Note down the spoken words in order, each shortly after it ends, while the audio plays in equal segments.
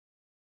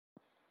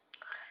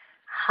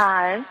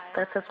Hi,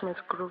 this is Miss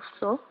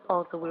Gruso,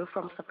 all the way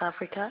from South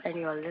Africa, and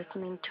you are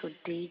listening to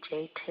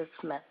DJ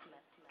Tismet.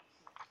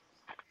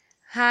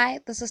 Hi,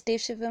 this is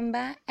Dave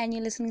Shivimba, and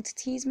you're listening to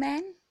Tease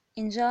Man.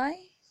 Enjoy.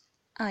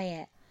 Oh,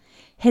 yeah.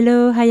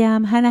 Hello, I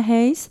am Hannah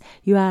Hayes.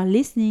 You are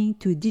listening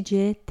to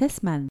DJ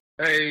Tessman.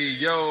 Hey,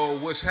 yo,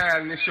 what's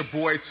happening? It's your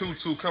boy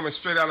Tutu coming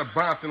straight out of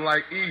Brompton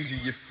like easy,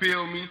 you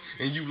feel me?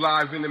 And you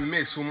live in the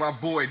mix with my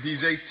boy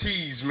DJ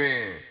Tease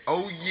Man.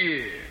 Oh,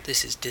 yeah.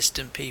 This is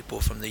Distant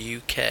People from the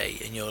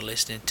UK, and you're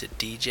listening to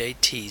DJ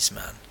Tease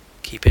Man.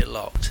 Keep it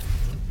locked.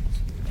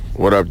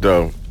 What up,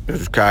 though?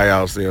 This is Kai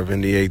Alsey of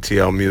Indie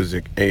ATL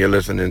Music, and you're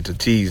listening to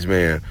Tease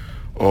Man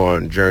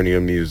on Journey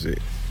of Music.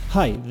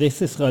 Hi,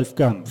 this is Ralph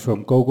Gang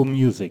from GoGo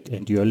Music,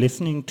 and you're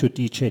listening to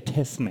DJ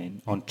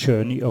Tessman on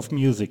Journey of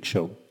Music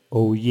Show.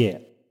 Oh yeah.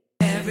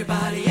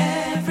 Everybody,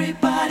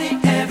 everybody,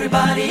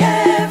 everybody,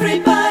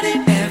 everybody,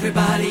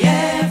 everybody,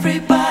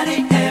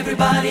 everybody,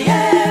 everybody,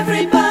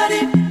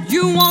 everybody.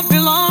 You won't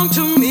belong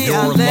to me, You're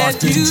I'll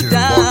let you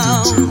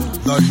down.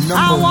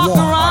 I walk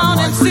around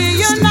and see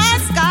your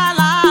night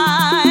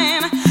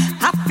skyline.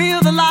 I feel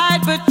the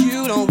light, but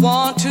you don't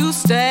want to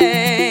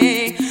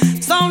stay.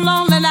 So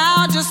lonely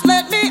now, just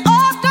let me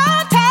off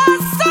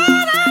downtown,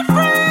 set it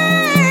free.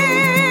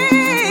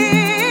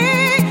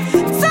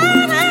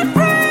 Set it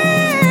free.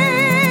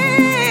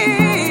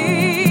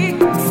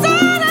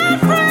 Set it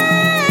free.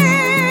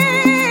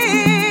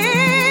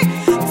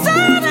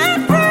 Set it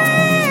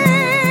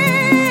free.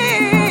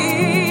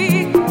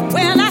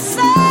 When I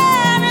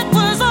said it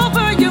was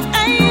over, you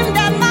aimed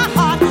at my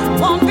heart.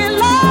 Won't be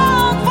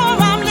long, for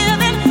I'm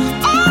living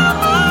all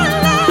my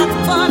life,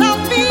 but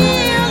I'll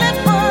feel it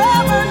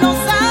forever. No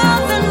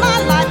sounds in my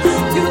life.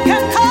 You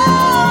can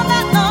call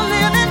that no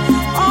living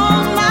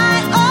on my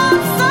own,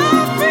 so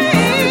free.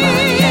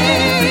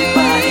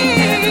 Everybody,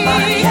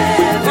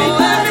 everybody,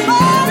 everybody,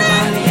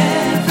 everybody,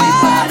 everybody,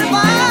 everybody,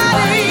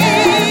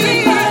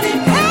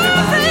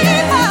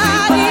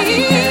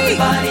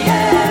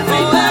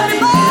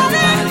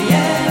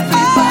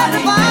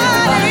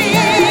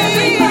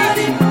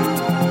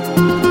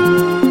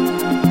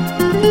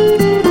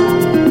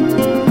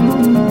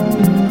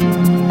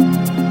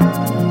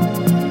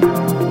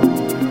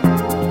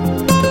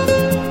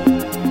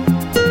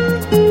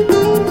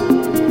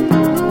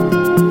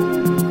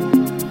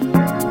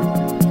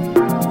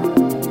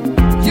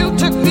 you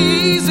took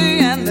me easy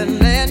and then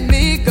let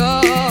me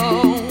go.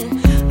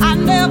 I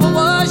never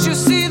was, you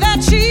see,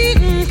 that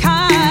cheating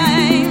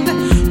kind.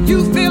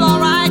 You feel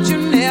alright, you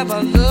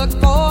never look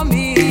for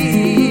me.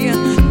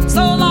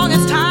 So long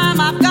as time,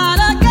 I've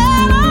gotta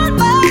get on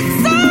back.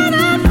 Set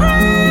it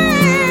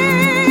free.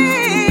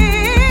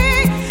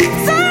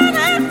 Set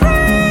it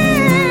free.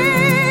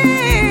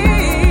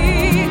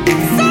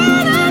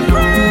 Set it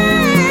free.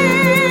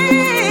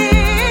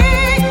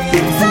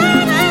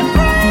 Set it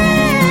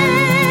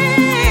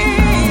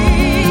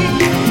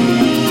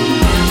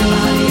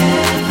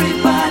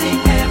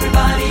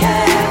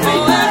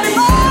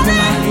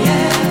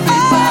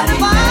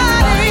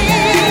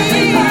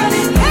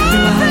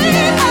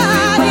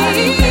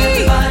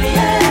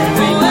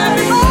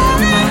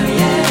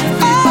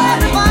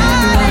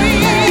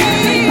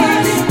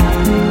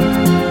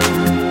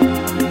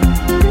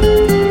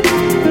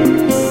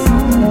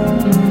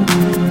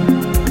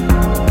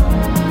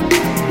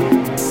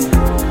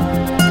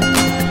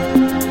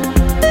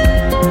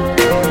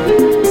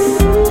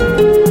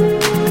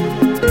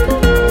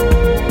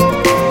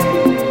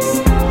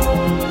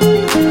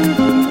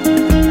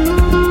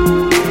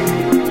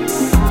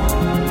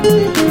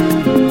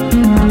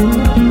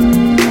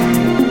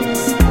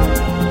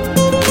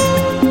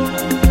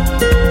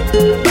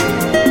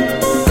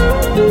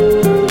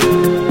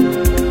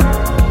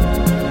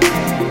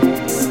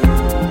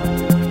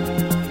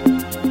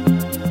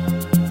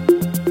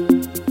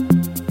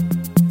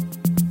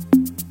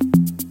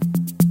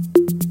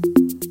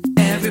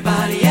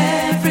Everybody,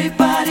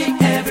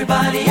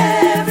 everybody,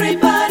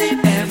 everybody,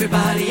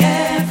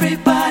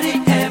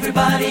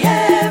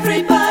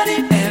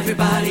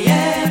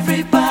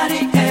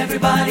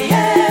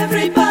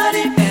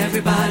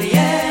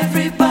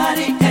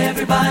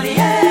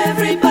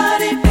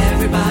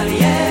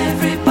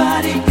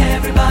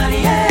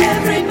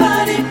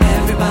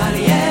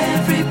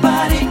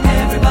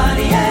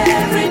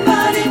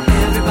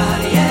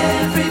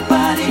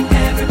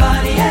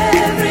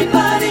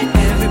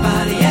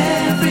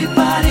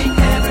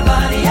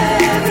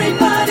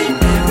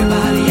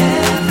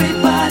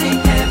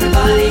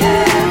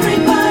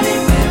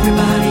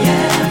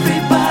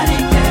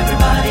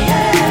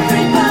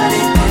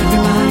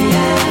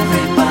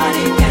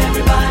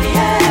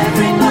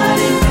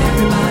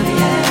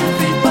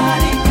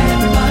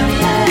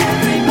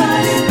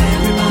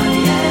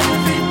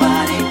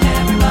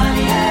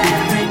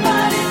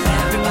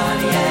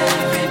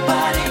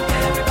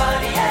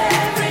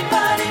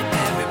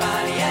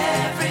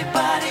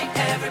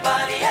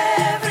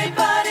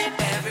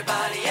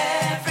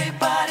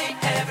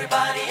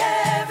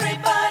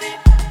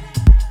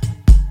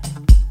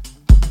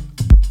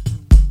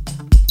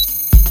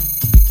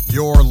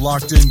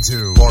 locked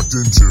into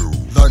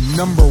the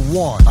number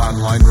one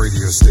online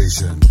radio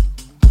station.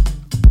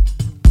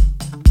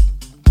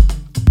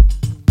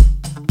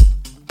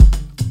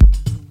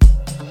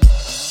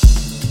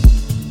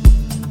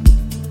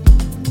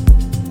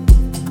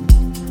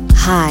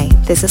 Hi,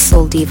 this is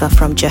Soul Diva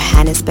from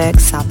Johannesburg,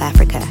 South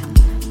Africa.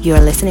 You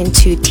are listening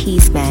to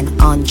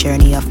Teasman on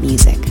Journey of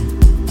Music.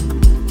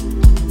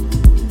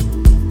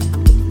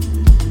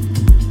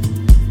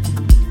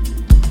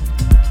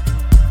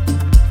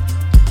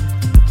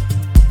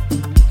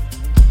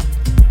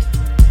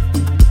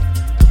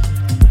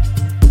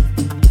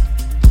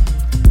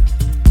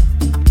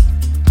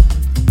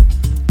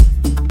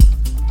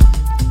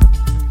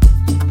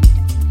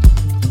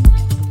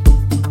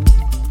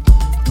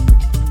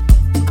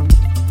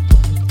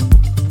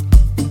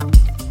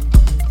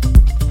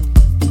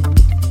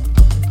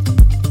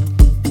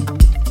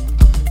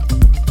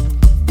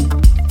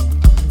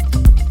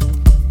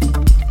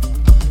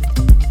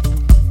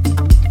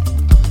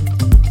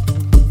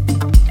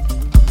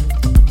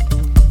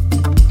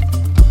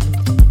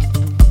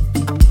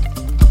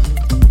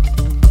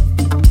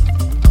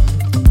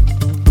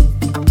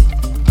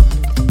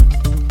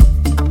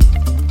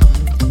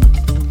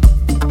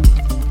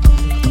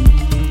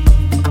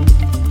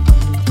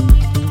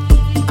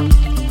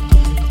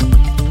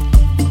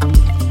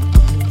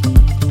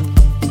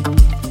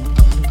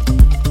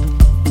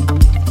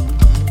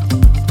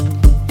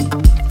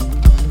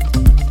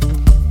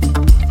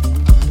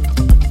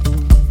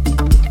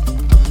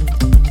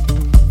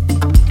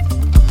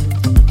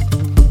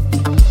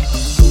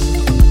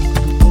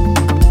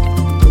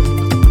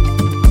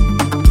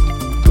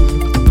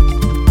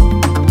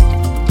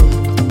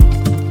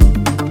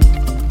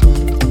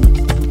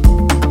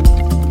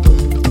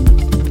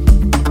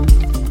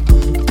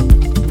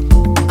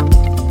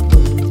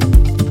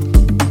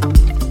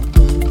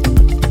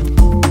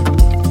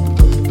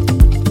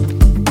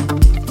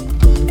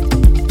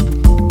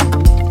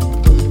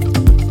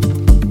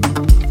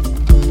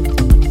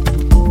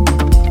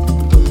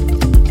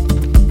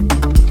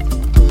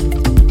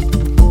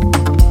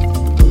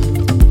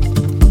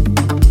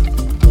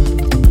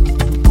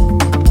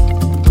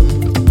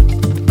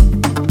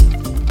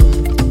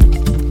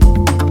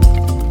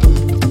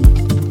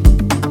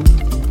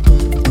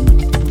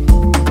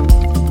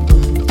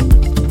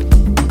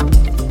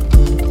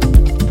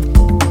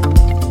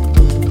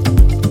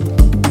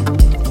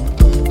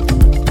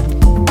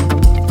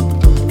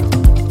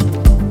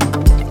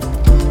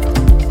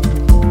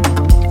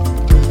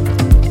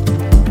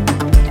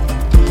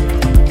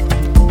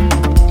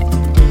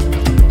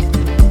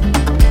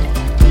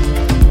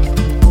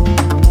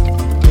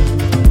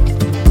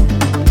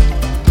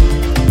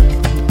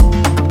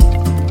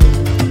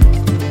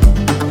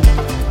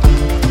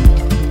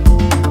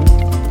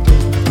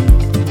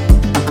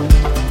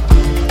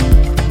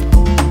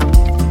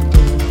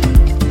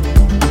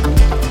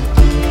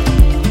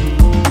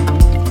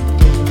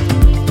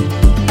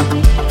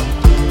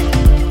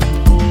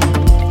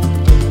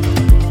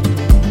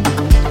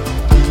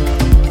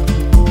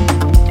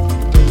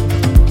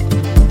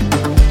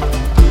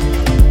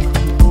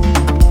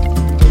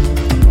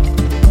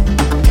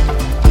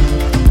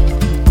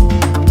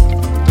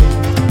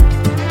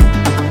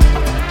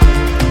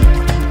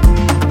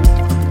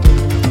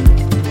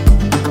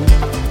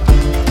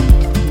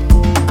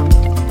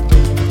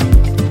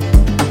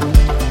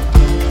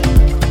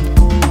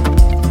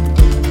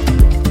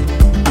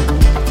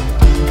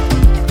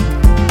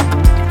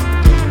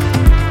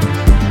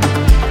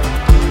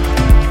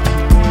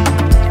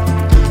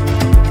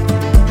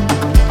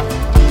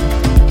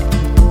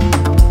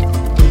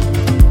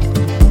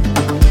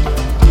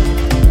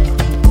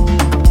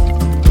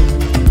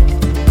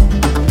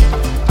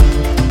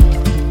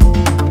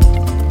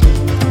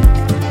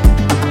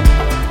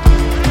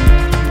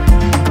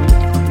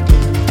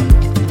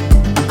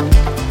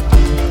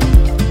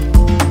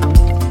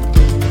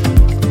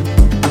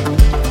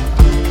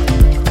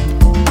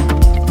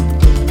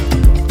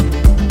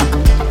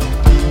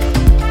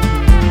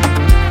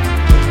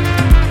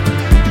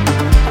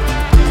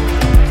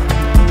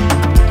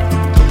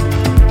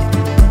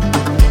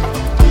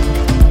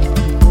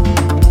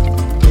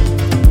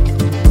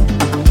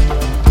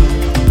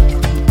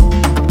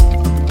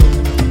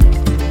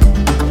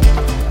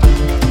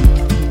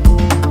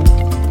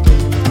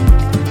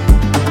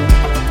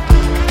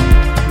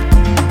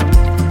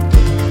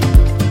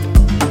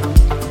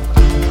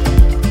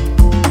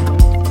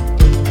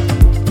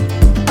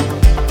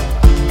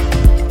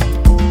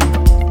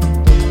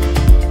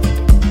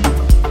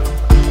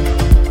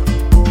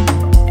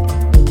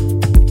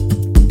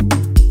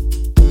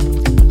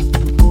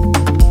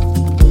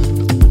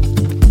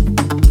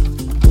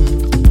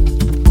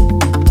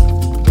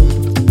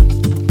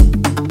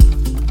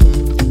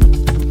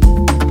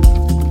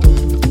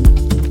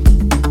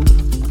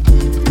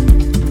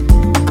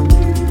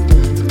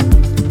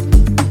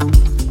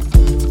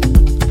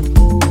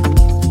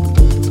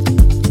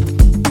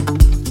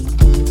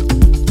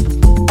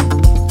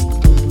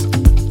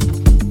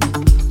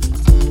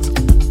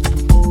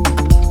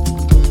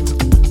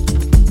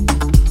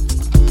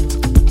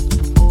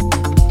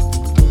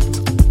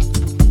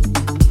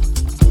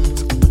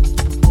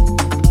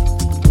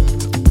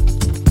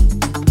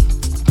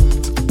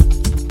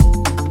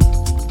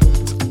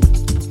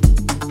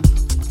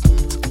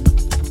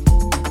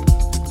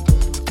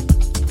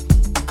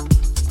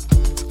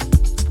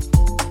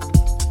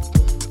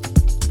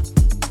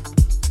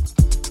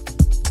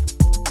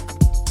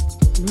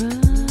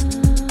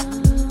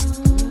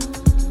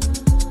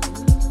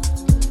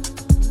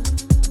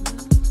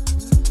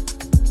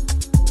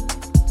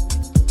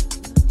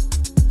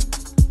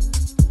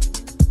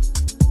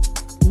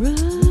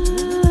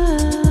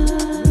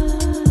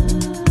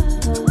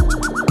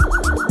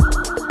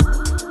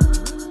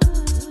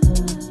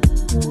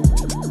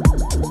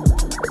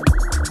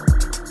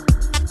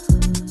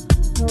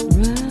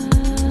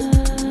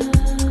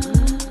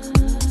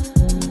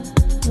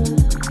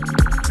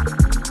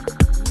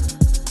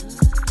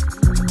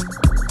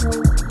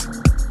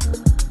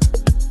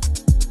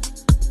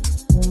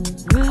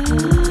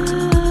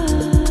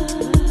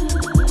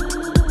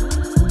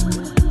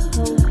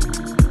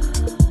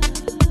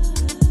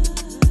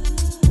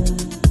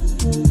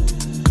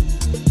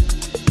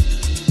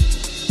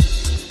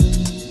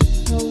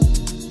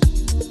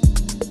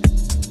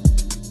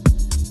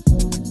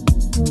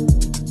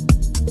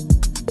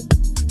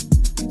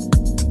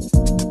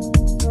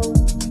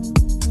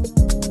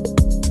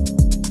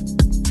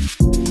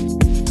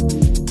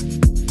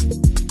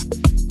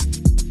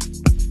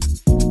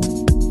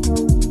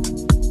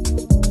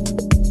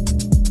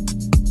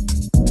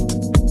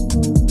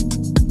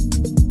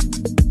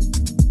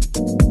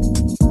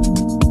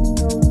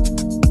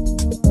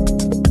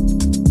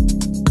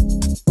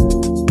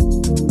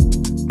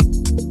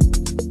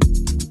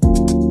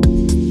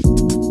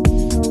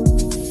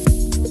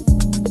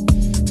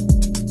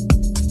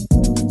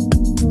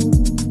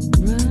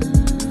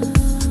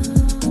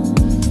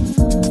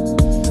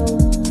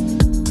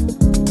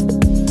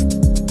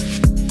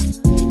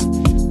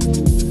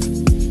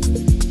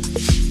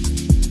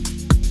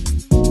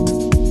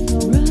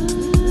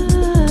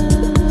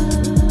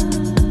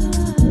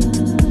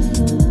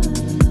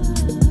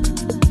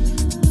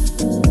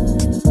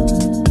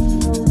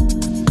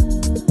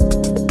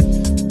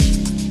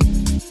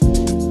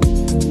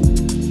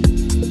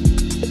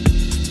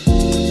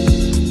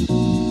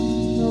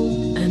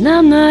 And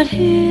I'm not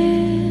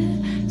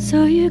here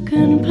so you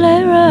can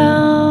play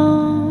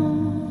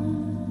around.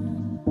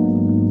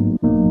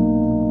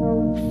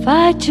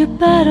 Fight your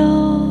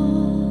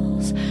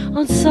battles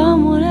on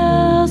someone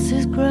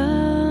else's ground.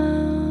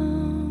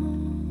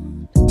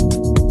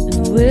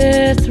 And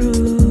we're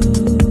through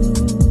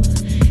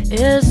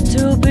is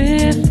to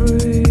be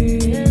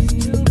free.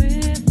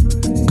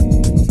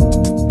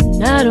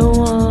 And I don't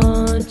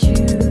want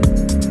you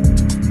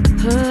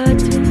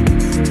hurting.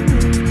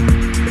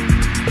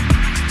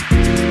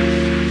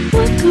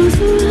 What goes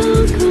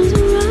around, comes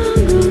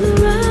around, goes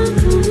around,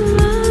 comes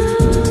around.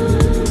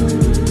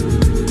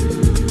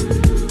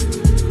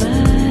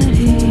 Right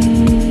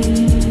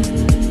here.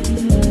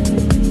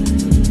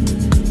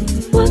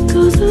 What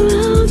goes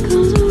around,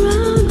 comes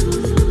around,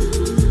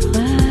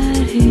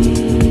 right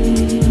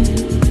here.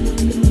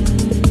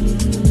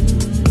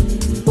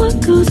 What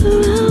goes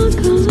around,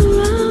 comes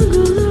around,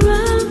 goes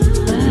around,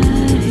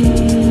 right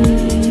here.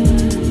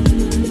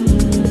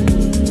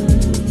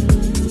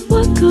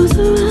 What goes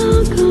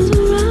around, comes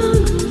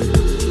around.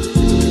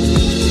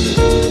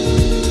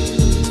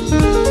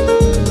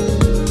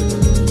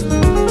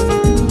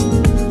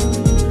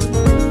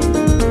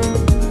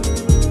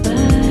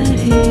 Right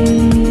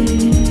here.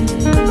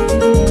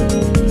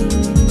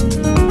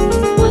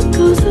 What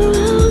goes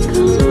around,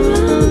 comes around. Right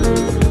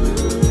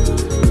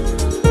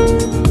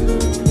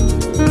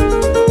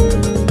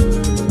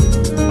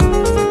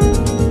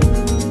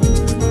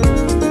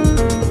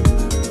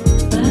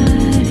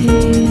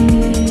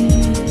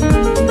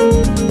here.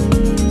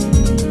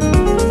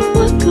 What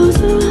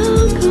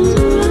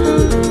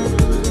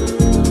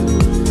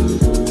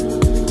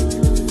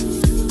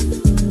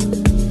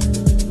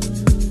goes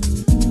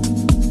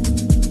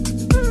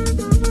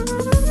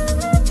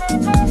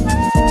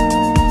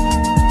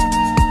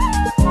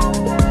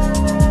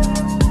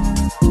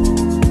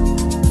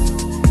around,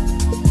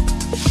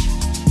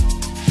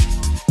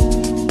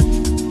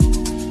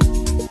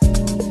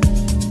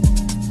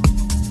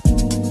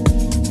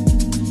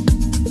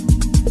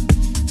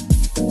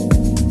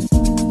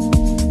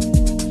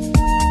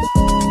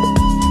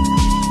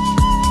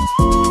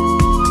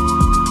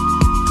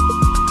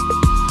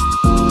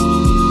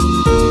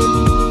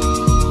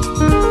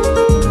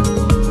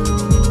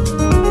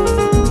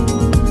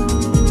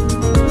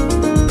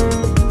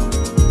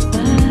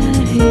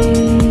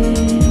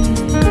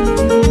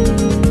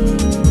 around. Right here.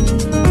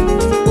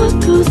 What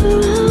goes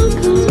around,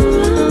 comes around. Right here. What goes around, comes around.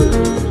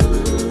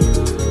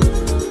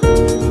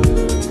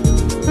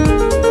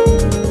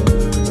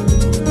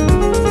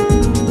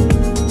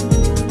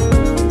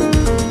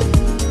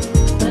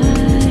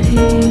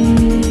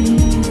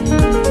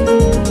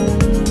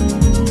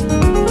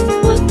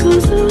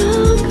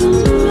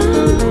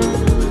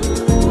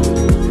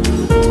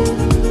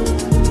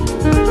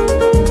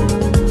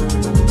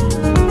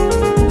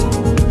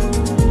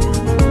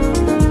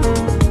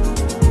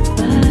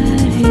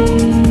 Right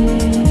here.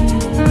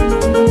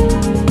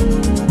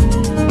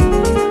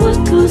 What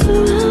goes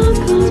around,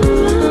 comes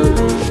around.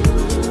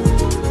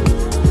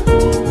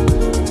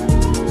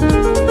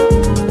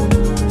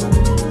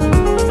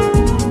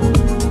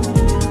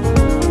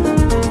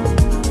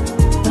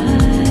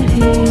 Right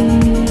here.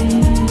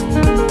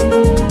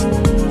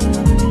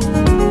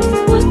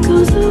 What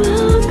goes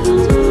around,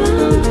 comes around.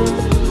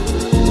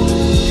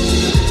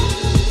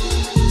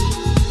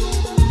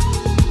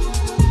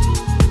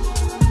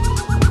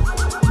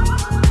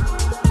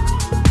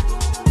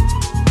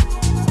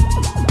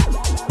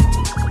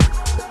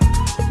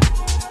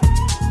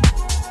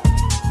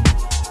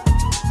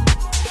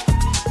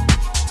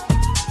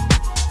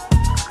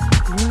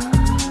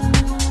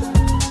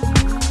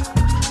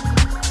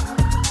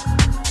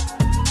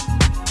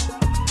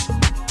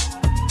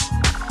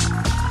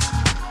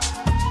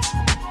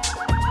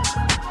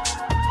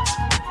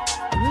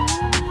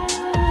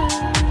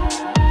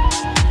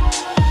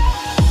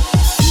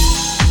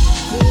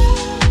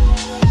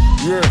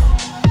 Yeah.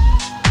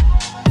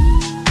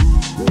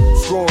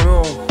 What's going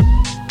on?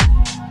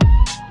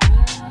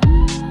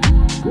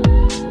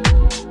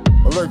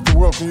 I'd like to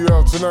welcome you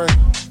out tonight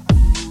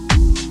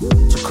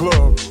to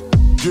Club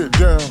Get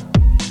Down.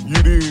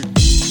 You dig?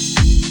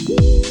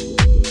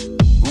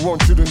 We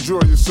want you to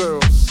enjoy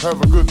yourselves,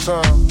 have a good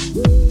time.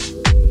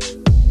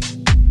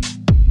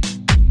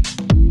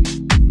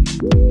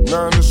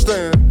 Now I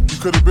understand you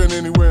could have been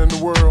anywhere in the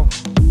world,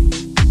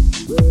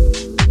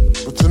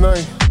 but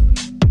tonight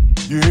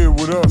you're here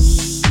with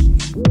us.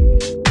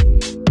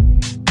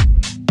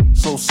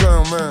 So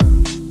sound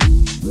man,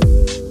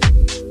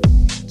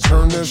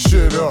 turn that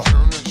shit up.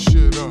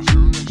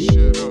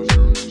 Yeah.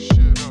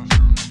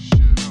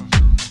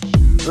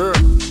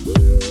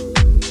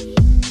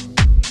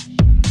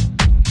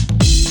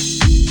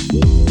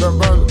 Now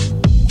by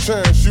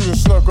chance you done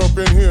snuck up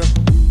in here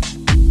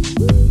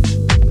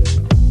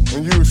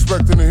and you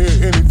expecting to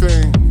hear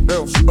anything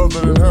else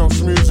other than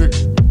house music,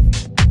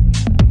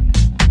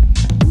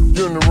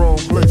 you're in the wrong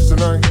place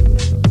tonight,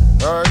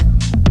 alright?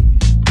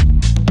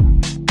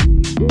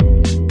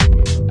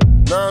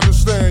 Now I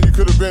understand you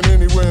could have been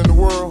anywhere in the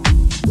world,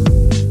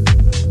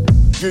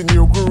 getting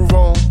your groove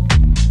on,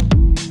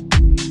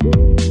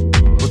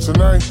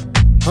 tonight,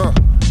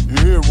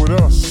 you're here with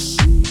us.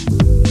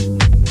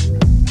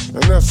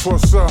 And that's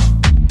what's up.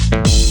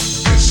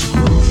 It's a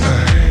groove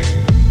thing.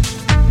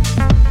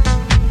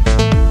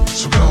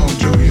 So go and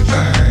do your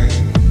thing.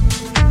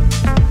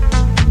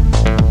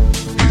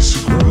 It's a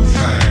groove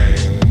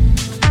thing.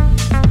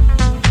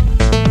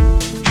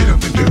 Get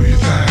up and do your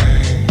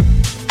thing.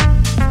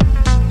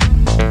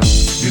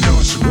 You know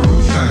it's a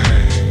groove thing.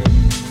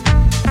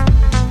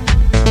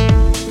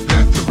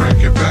 Let the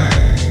record bang.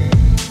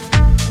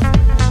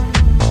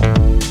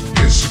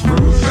 It's a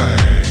groove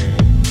thing.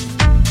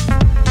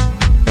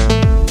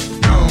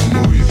 Don't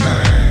move your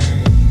thing.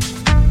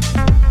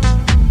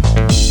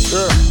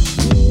 Yeah.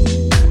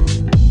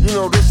 You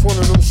know this one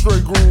of them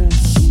straight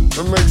grooves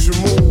that makes you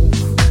move.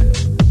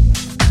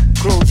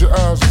 Close your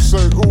eyes and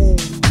say ooh.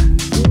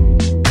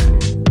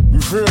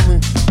 You feel me?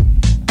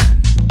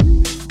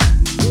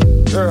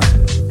 Yeah.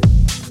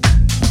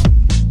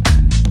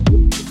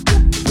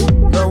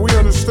 Now we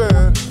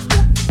understand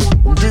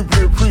and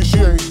deeply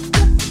appreciate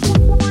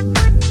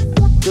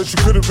that you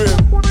could have been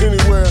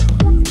anywhere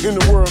in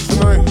the world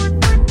tonight,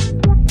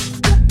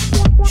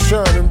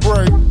 shining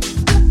bright,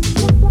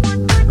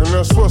 and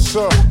that's what's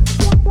up.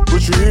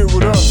 But you're here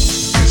with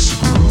us. It's a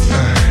groove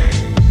thing.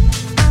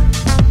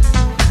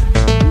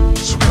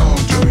 So go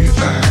and do your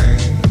thing.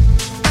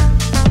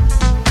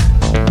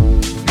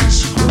 It's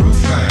a groove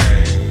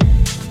thing.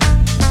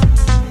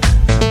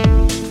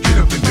 Get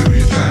up and do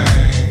your thing.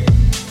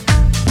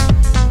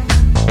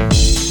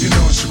 You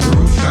know it's a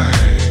groove thing.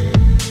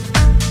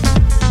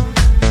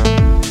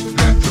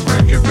 Let the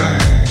record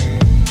bang.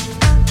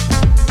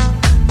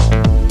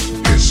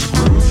 It's a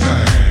groove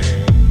thing.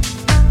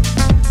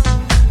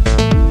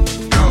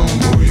 Don't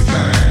move your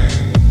thing.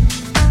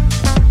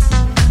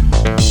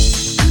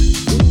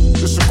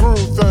 It's a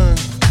groove thing,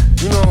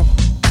 you know.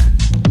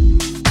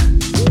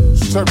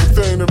 It's the type of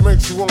thing that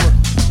makes you wanna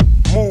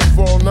move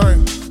all night,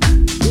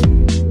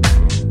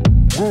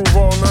 groove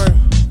all night,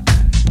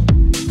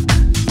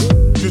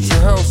 get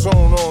your house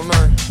on all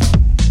night.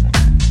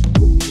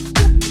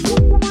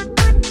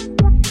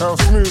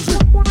 House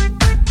music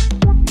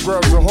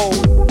grabs a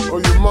hold of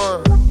your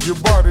mind, your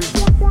body,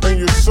 and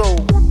your soul.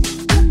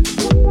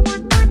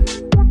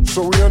 So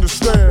we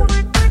understand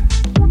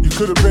you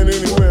could have been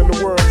anywhere in the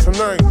world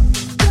tonight,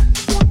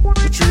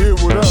 but you're here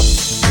with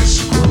us. It's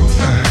a groove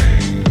thing.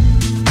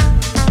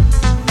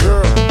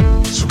 Yeah.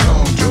 So go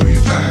and do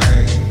your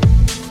thing.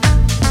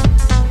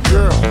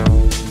 Yeah.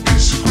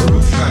 It's a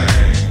groove thing.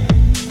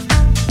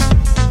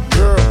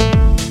 Yeah.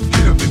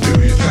 Get up and do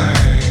your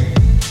thing.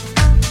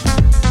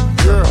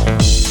 Yeah.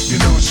 You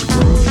know it's a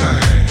groove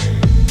thing.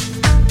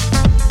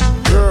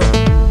 Yeah.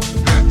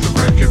 Let the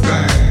record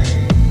bang.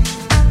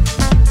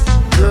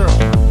 Yeah.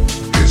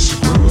 It's a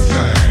groove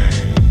thing.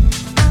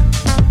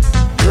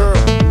 Yeah.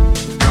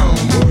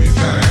 Don't move your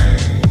thing.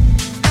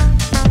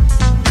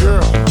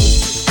 Yeah.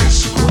 It's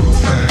a groove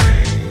thing.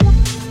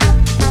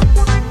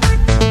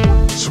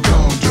 So go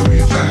and do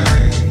your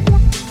thing.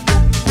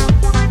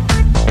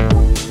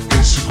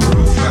 It's a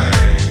groove thing.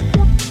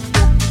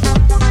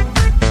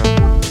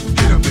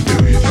 Get up and do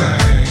your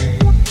thing.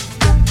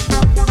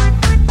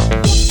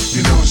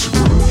 You know it's a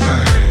groove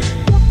thing.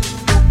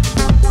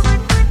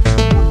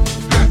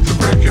 Let the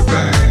record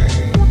bang.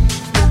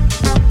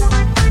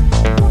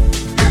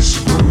 It's a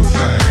groove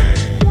thing.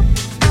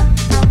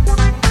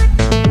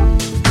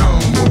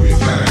 Don't move your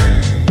thing.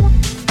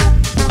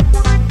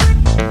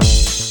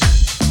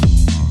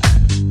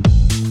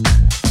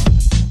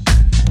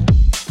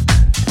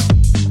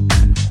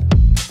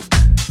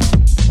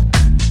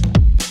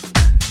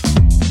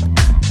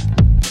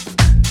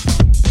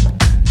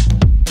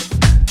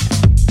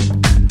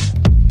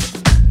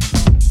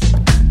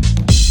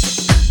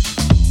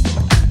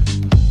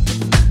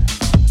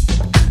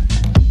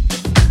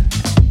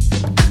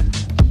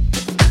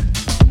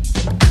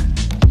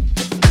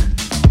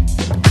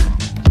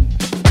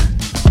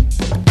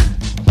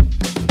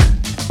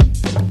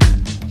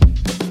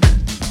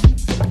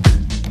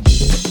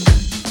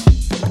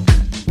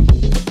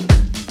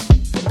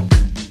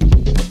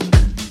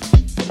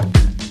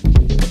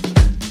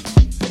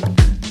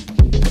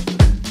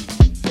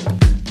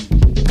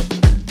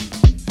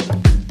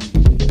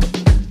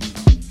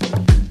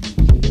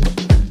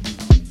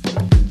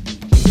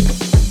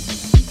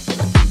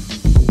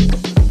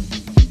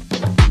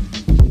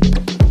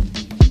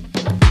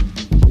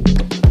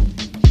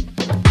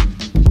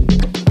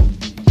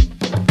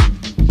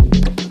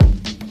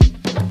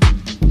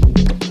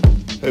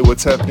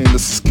 What's happening?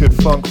 This is Kid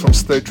Funk from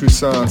State True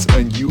Sounds,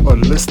 and you are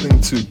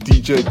listening to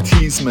DJ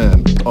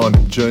Teasman on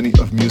Journey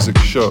of Music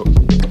Show.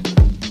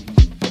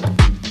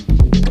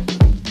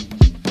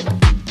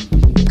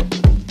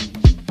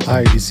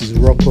 Hi, this is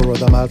Rocco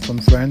Rodamal from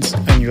France,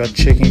 and you are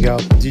checking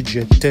out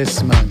DJ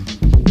Teasman.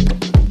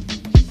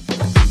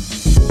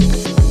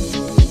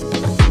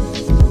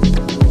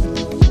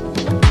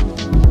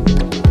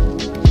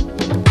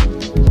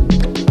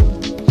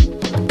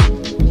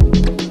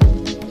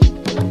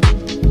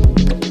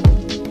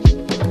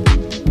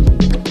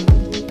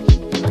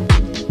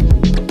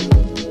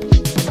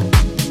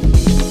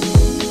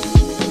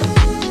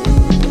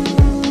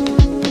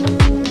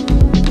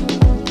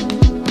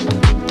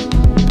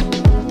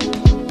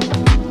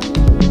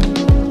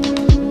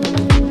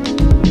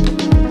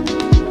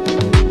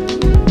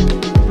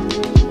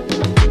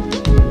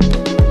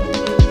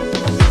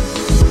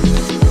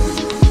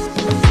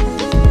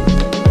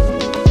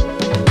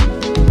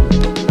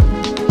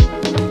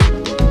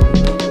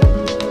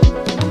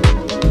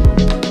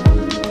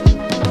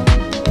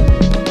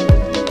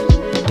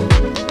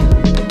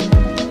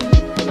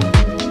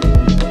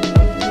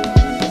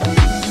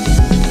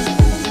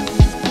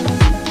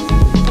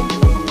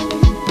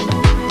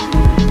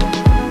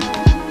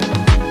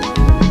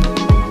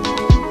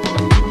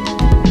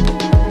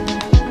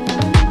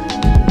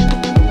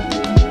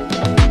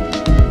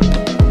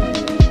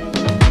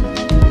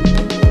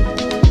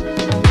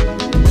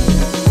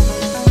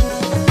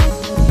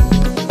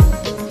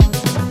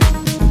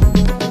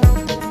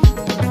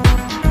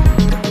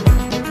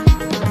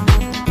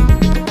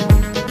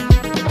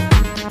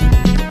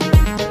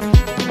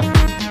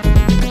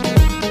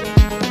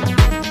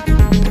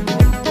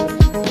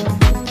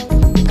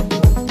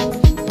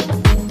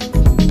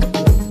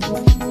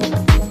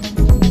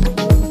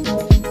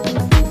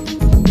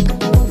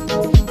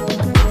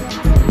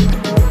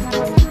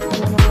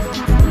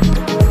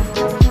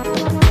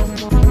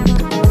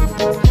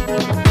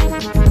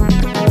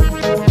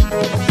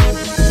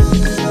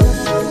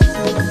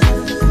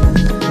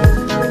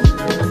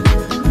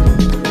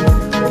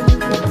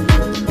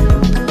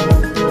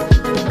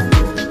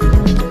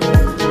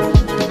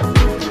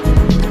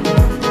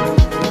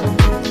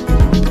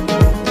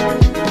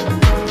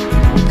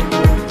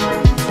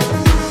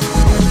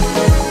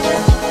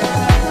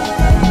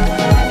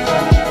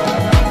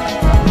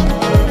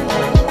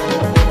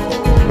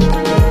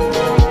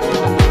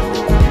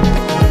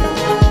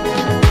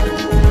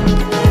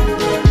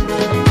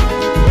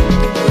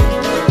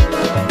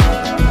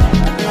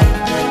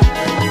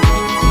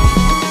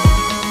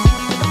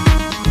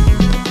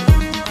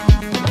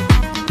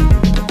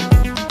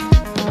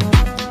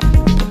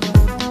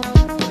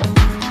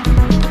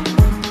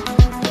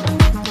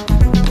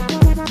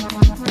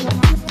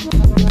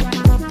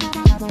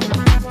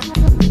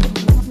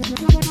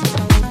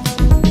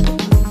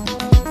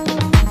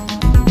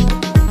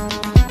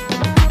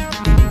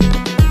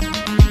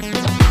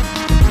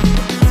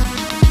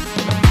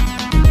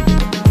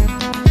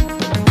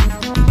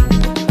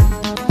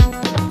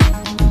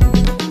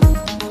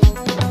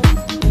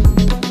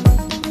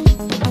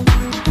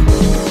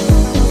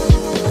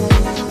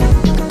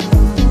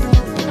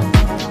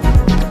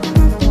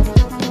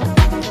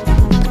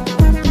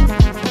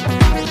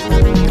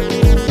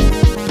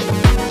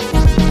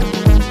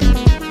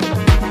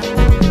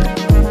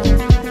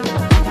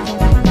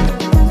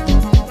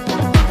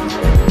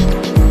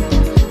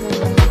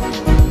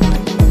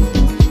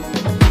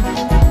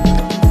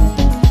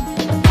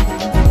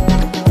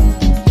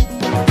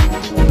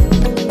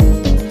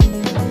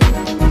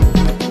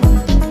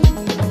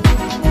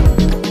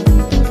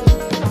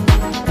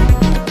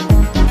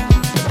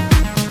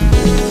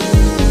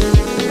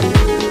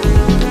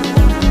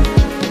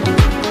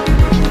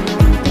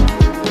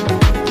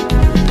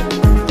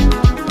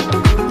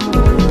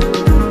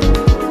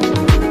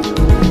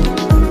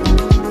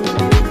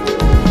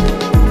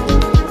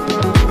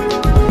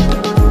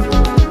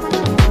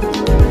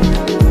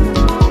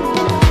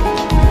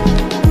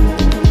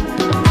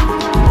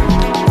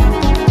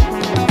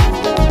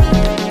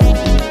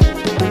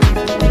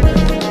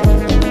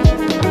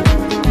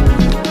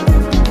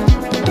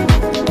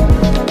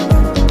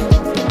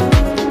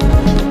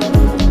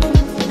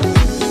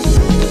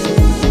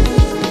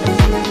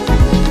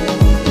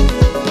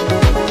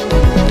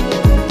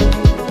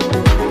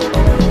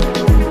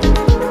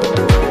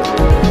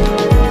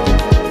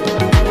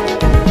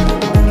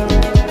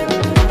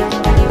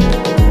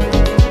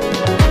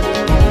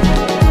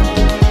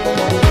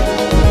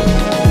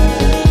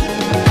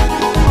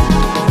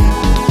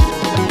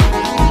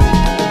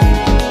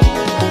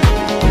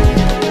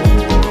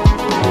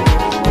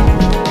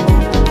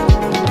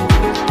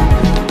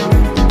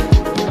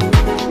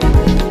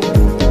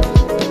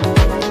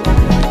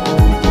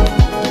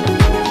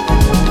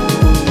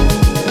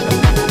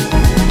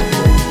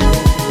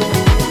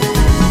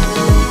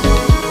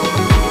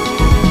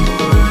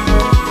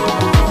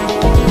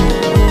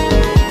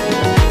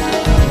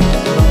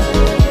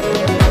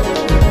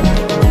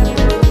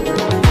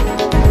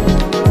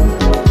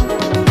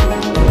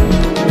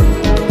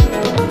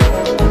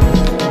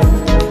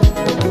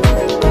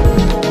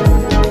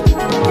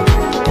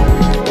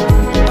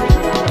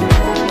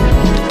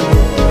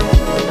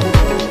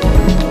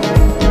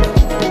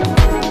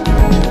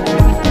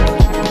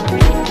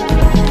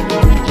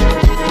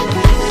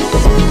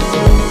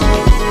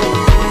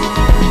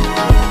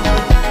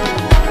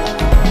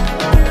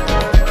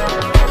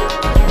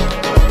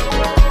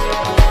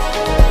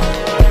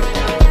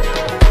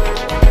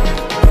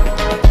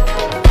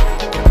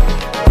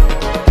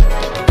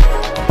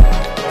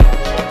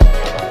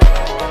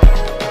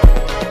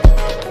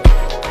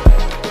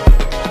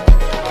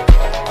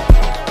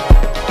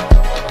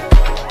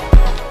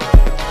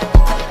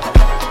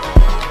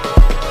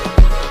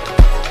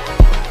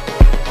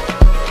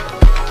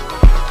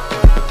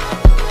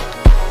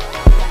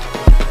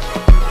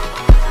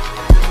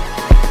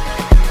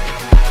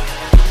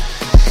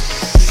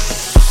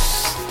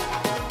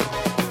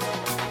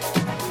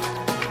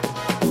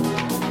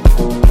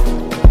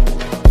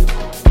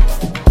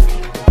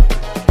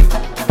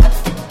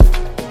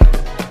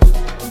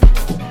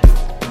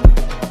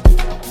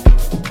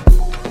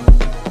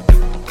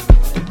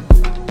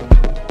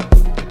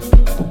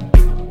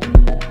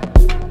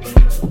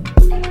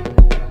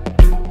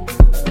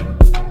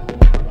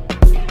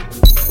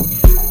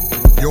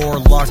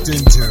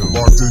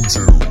 locked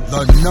into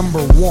the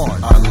number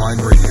one online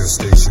radio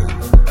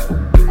station.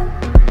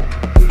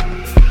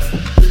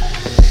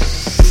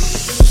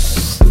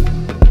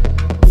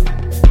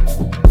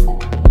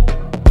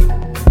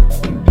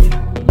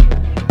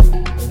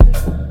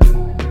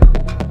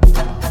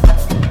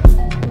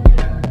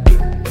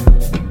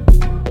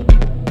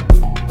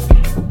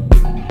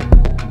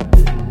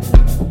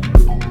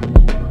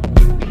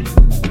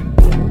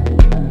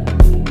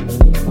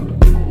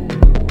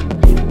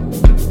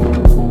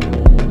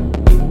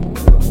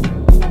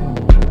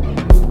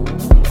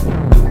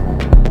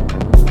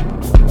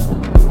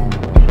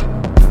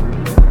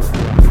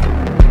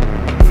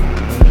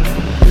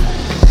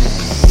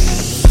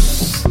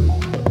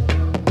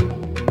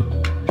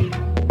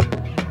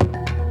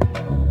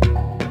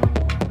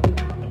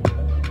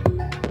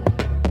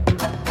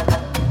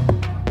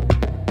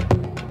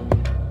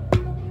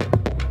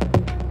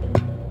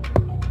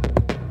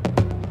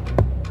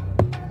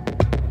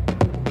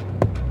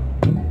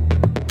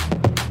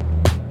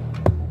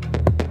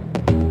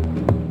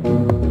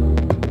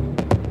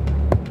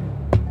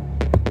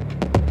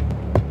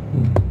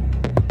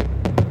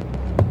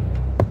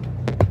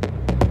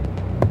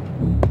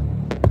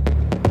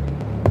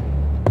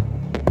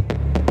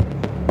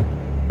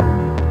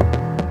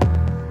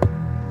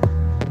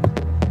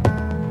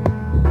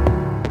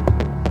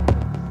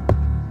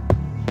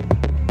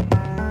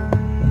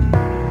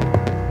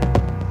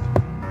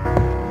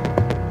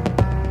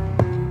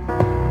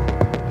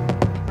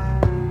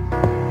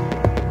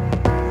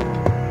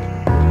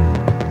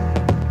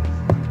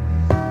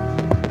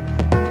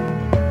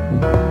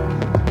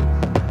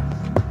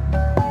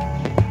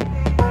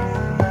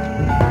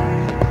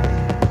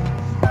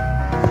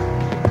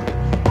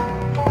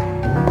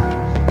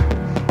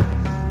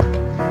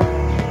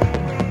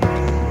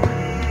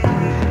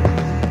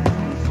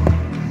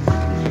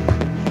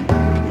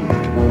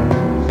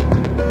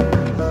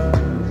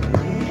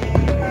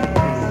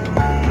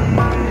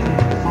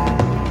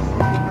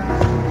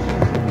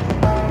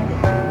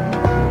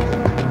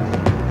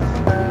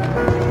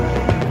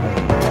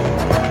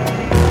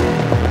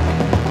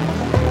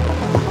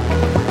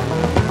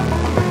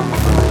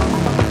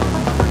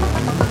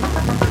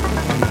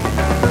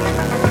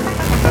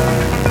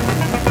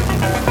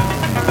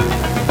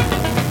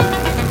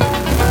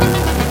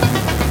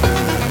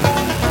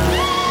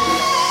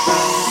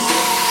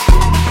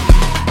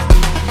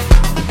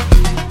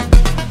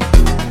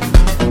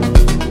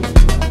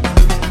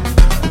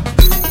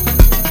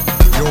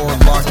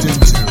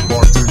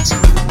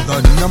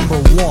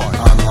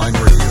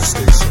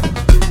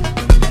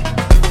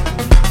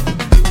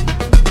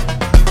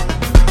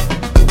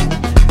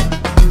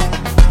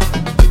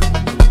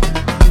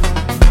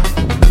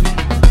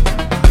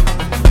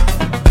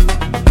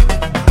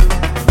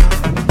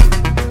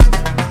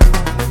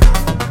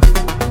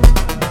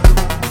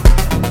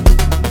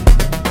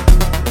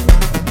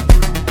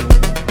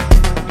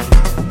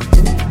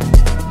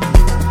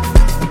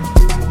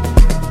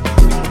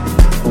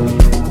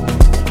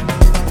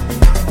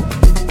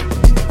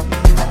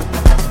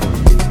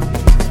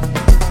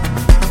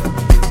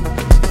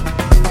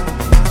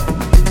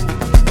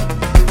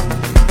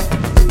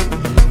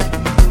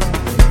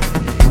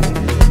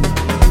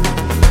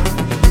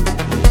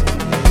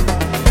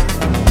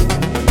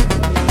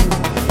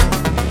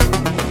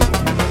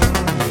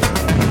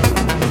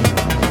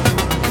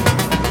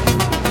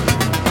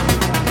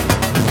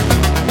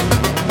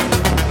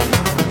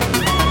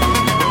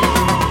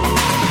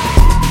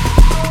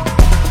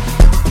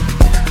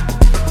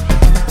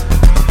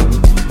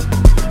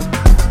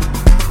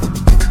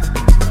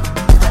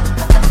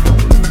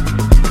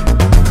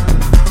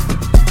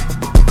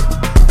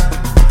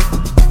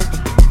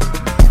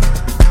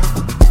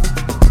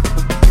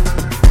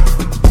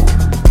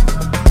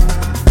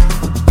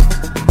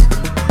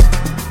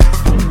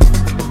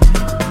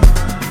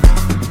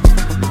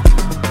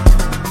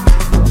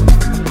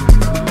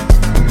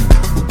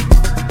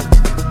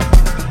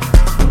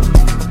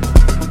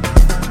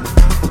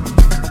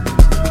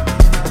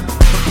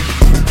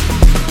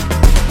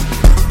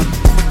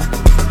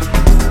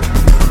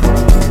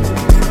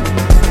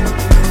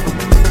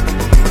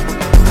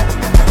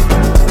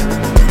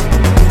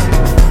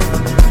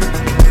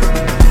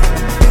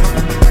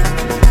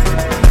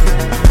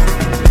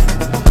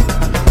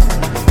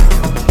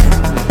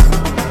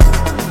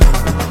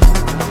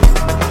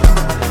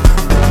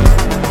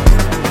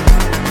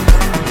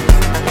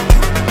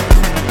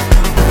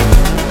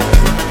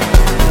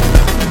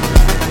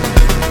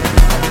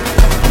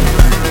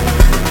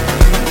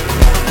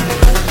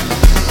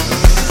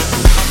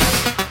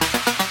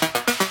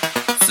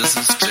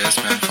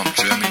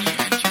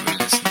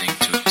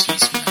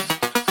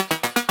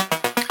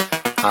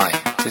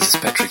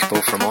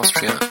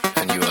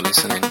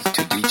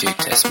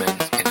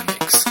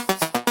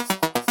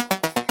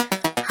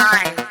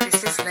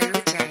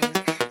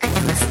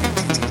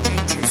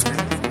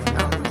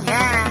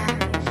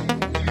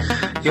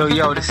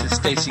 Yo, this is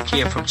Stacy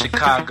Kier from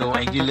Chicago,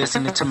 and you're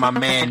listening to my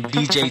man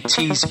DJ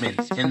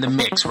Teasman in the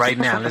mix right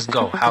now. Let's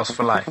go. House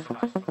for Life.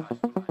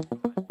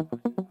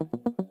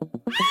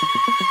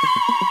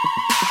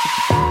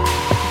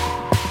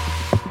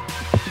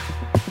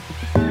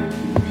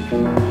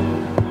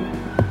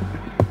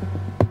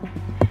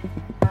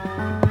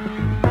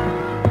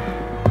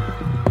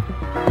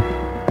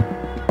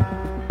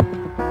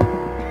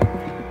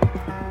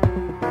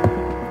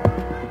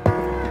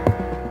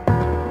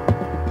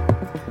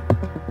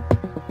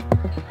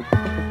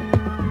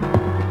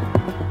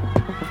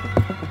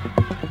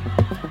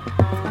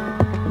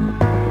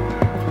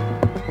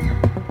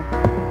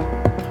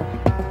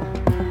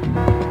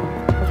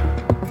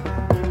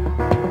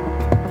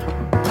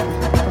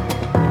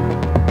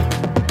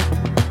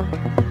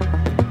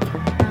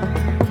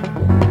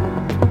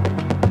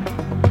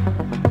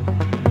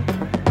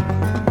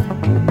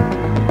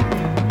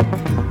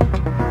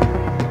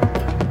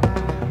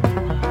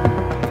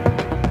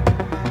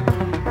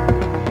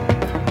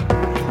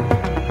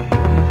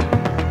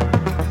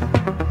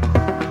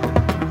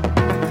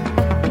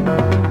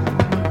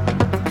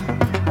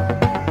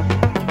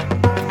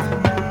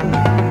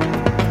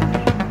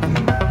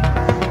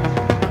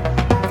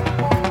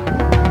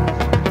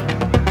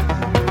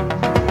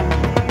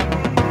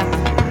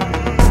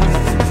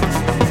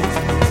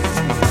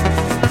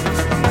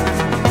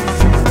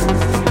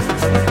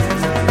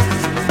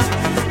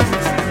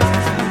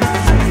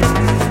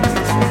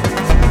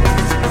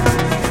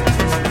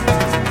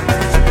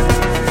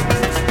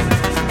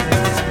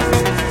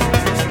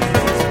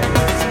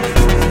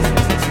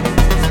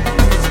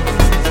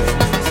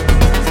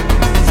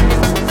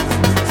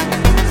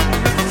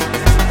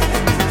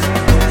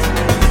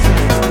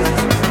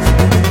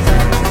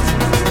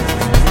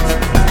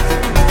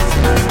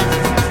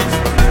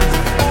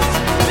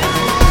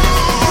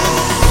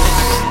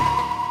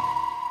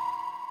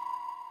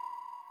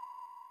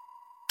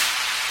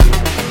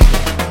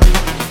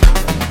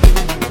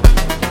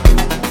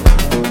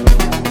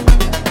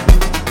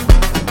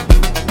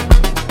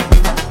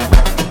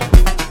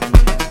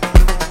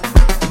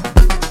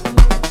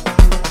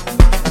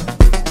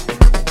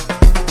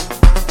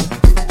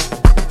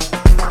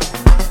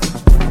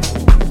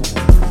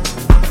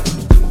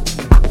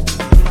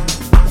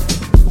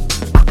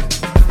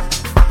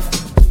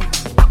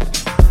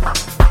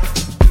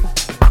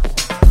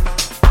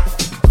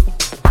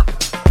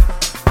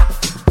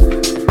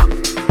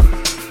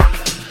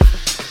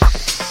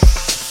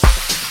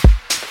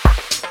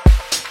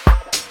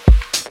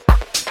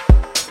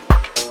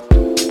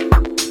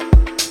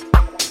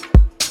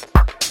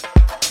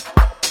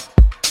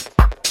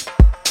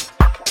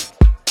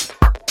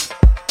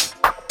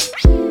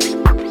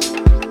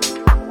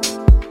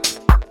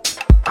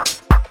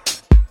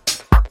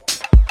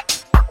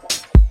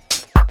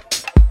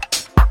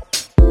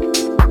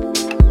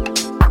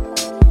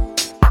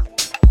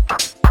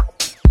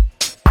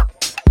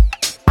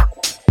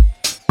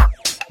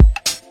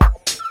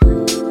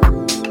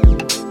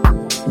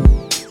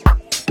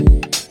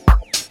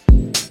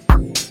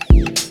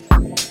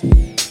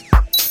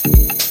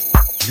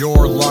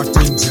 You're locked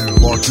into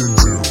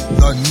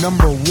the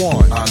number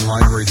one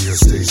online radio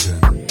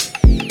station.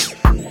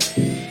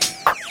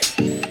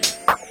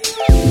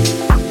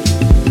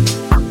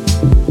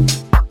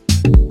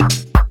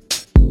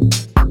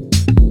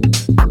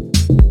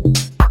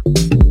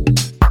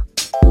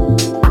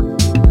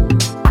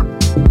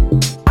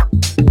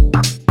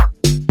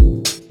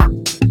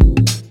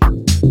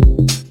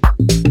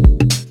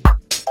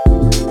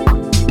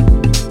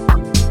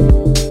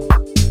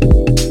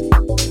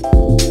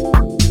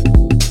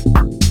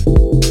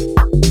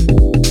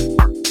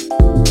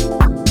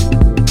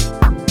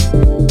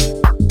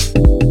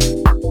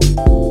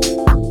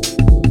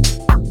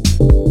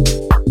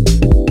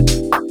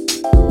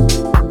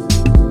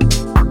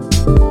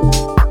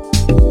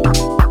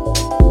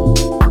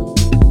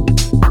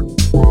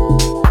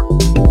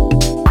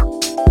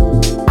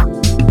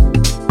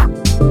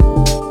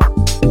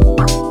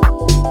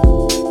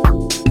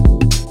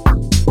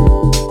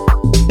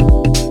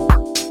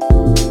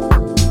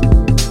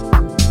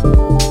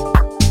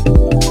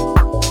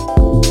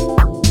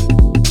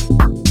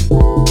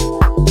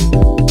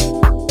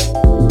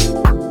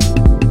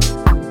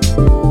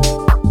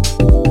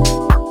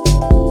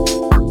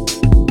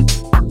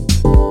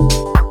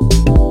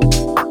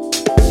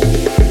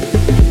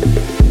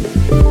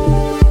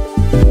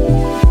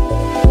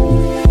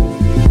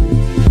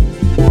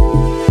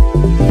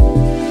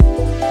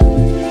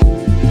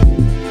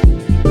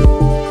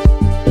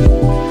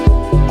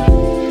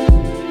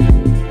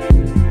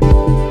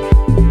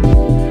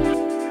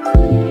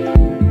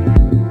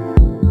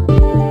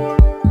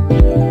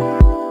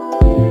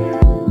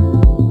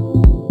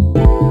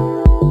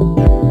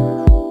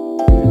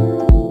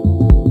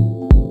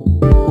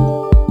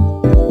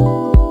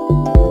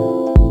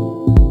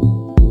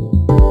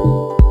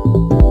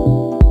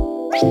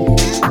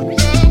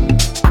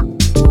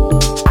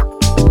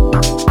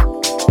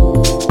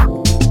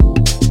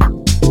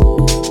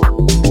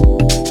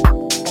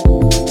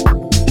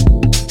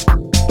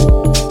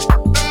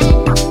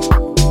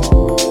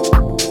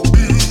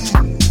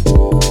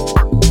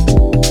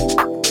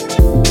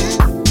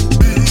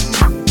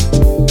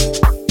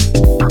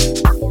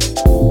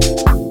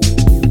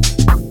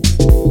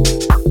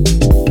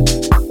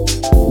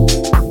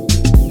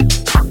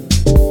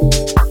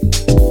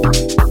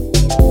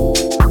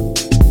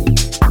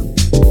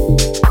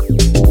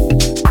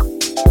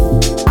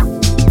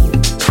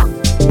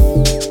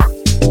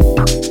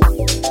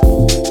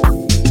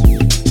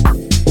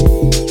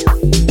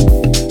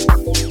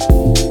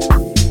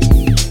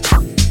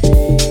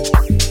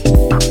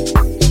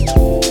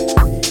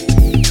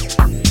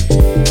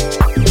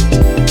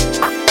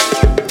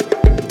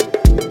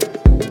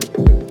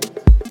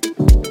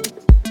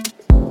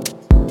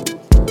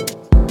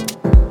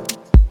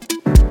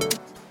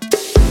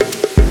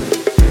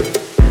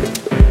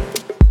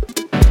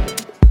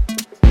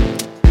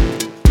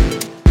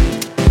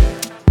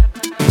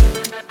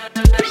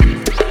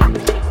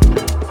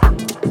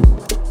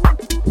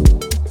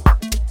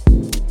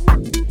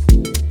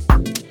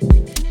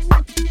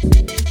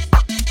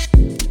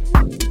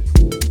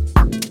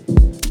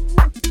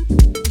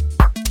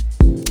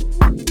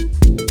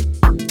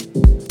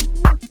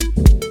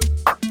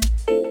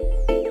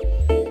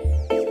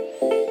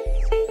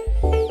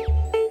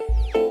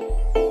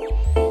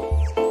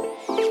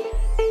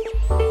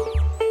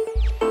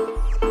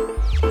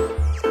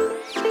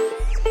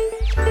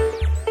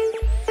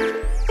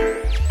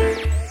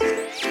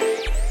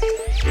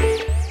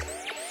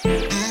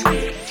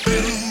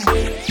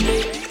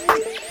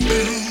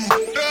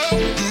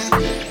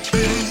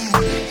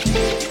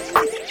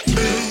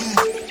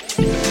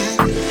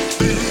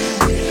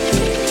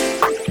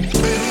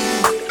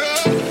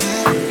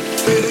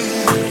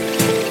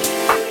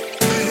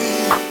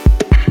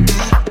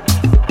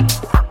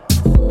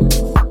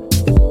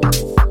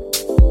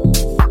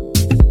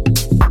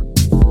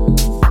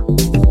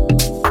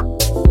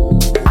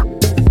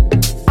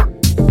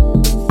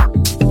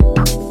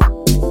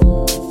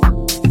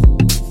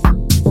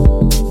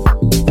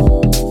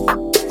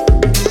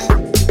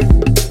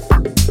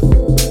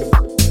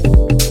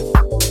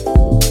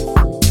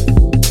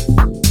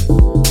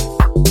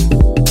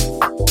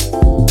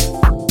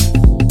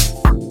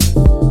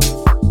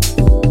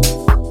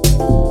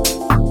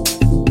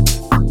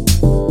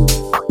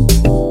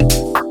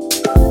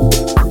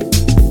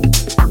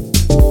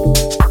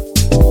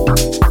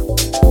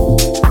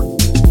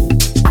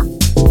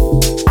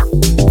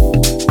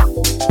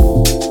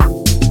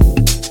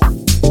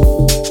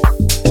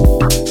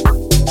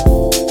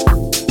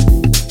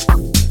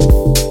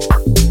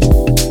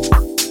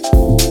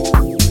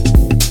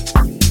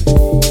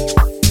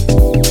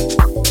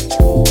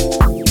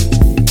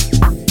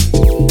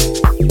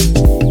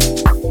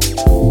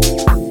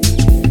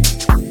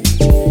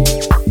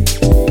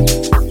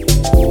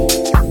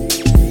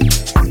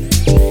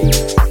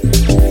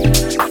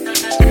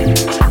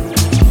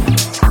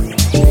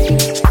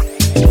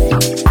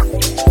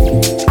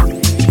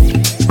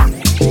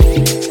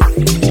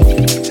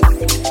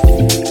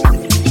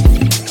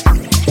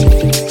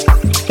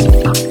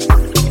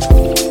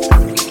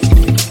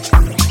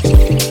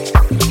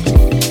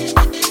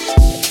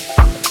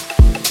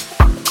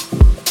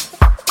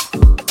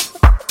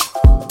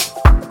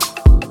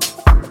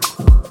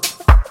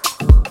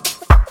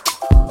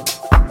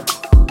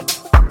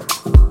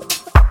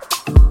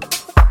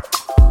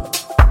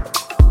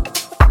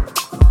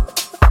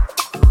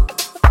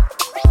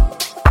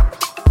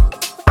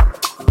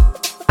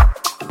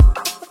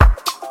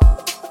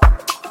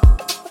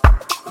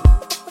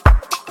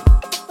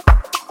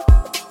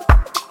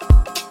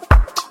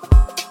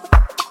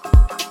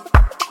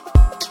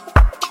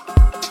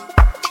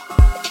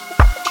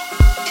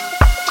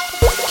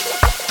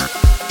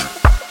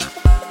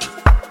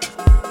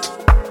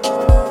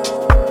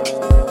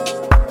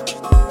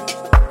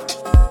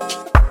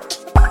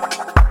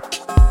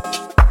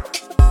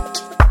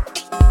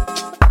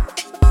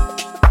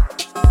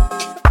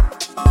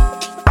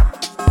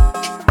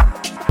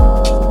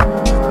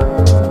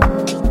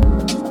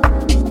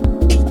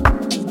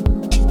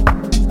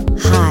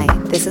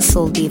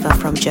 Diva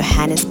from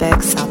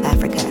Johannesburg, South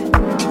Africa.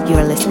 You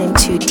are listening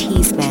to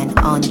Teasman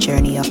on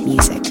Journey of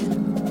Music.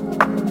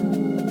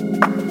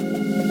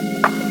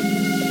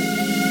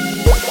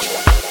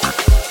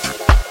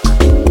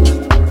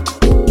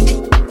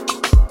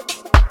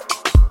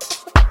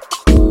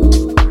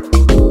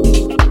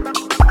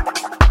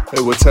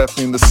 Hey, what's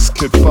happening? This is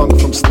Kid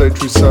Funk from State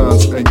Tree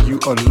Sounds, and you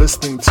are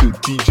listening to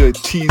DJ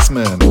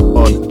Teasman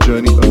on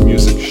Journey of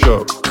Music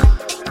Show.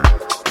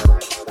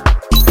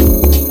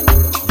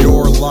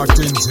 You're locked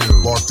into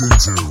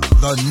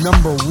the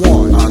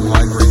 #1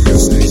 online radio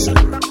station.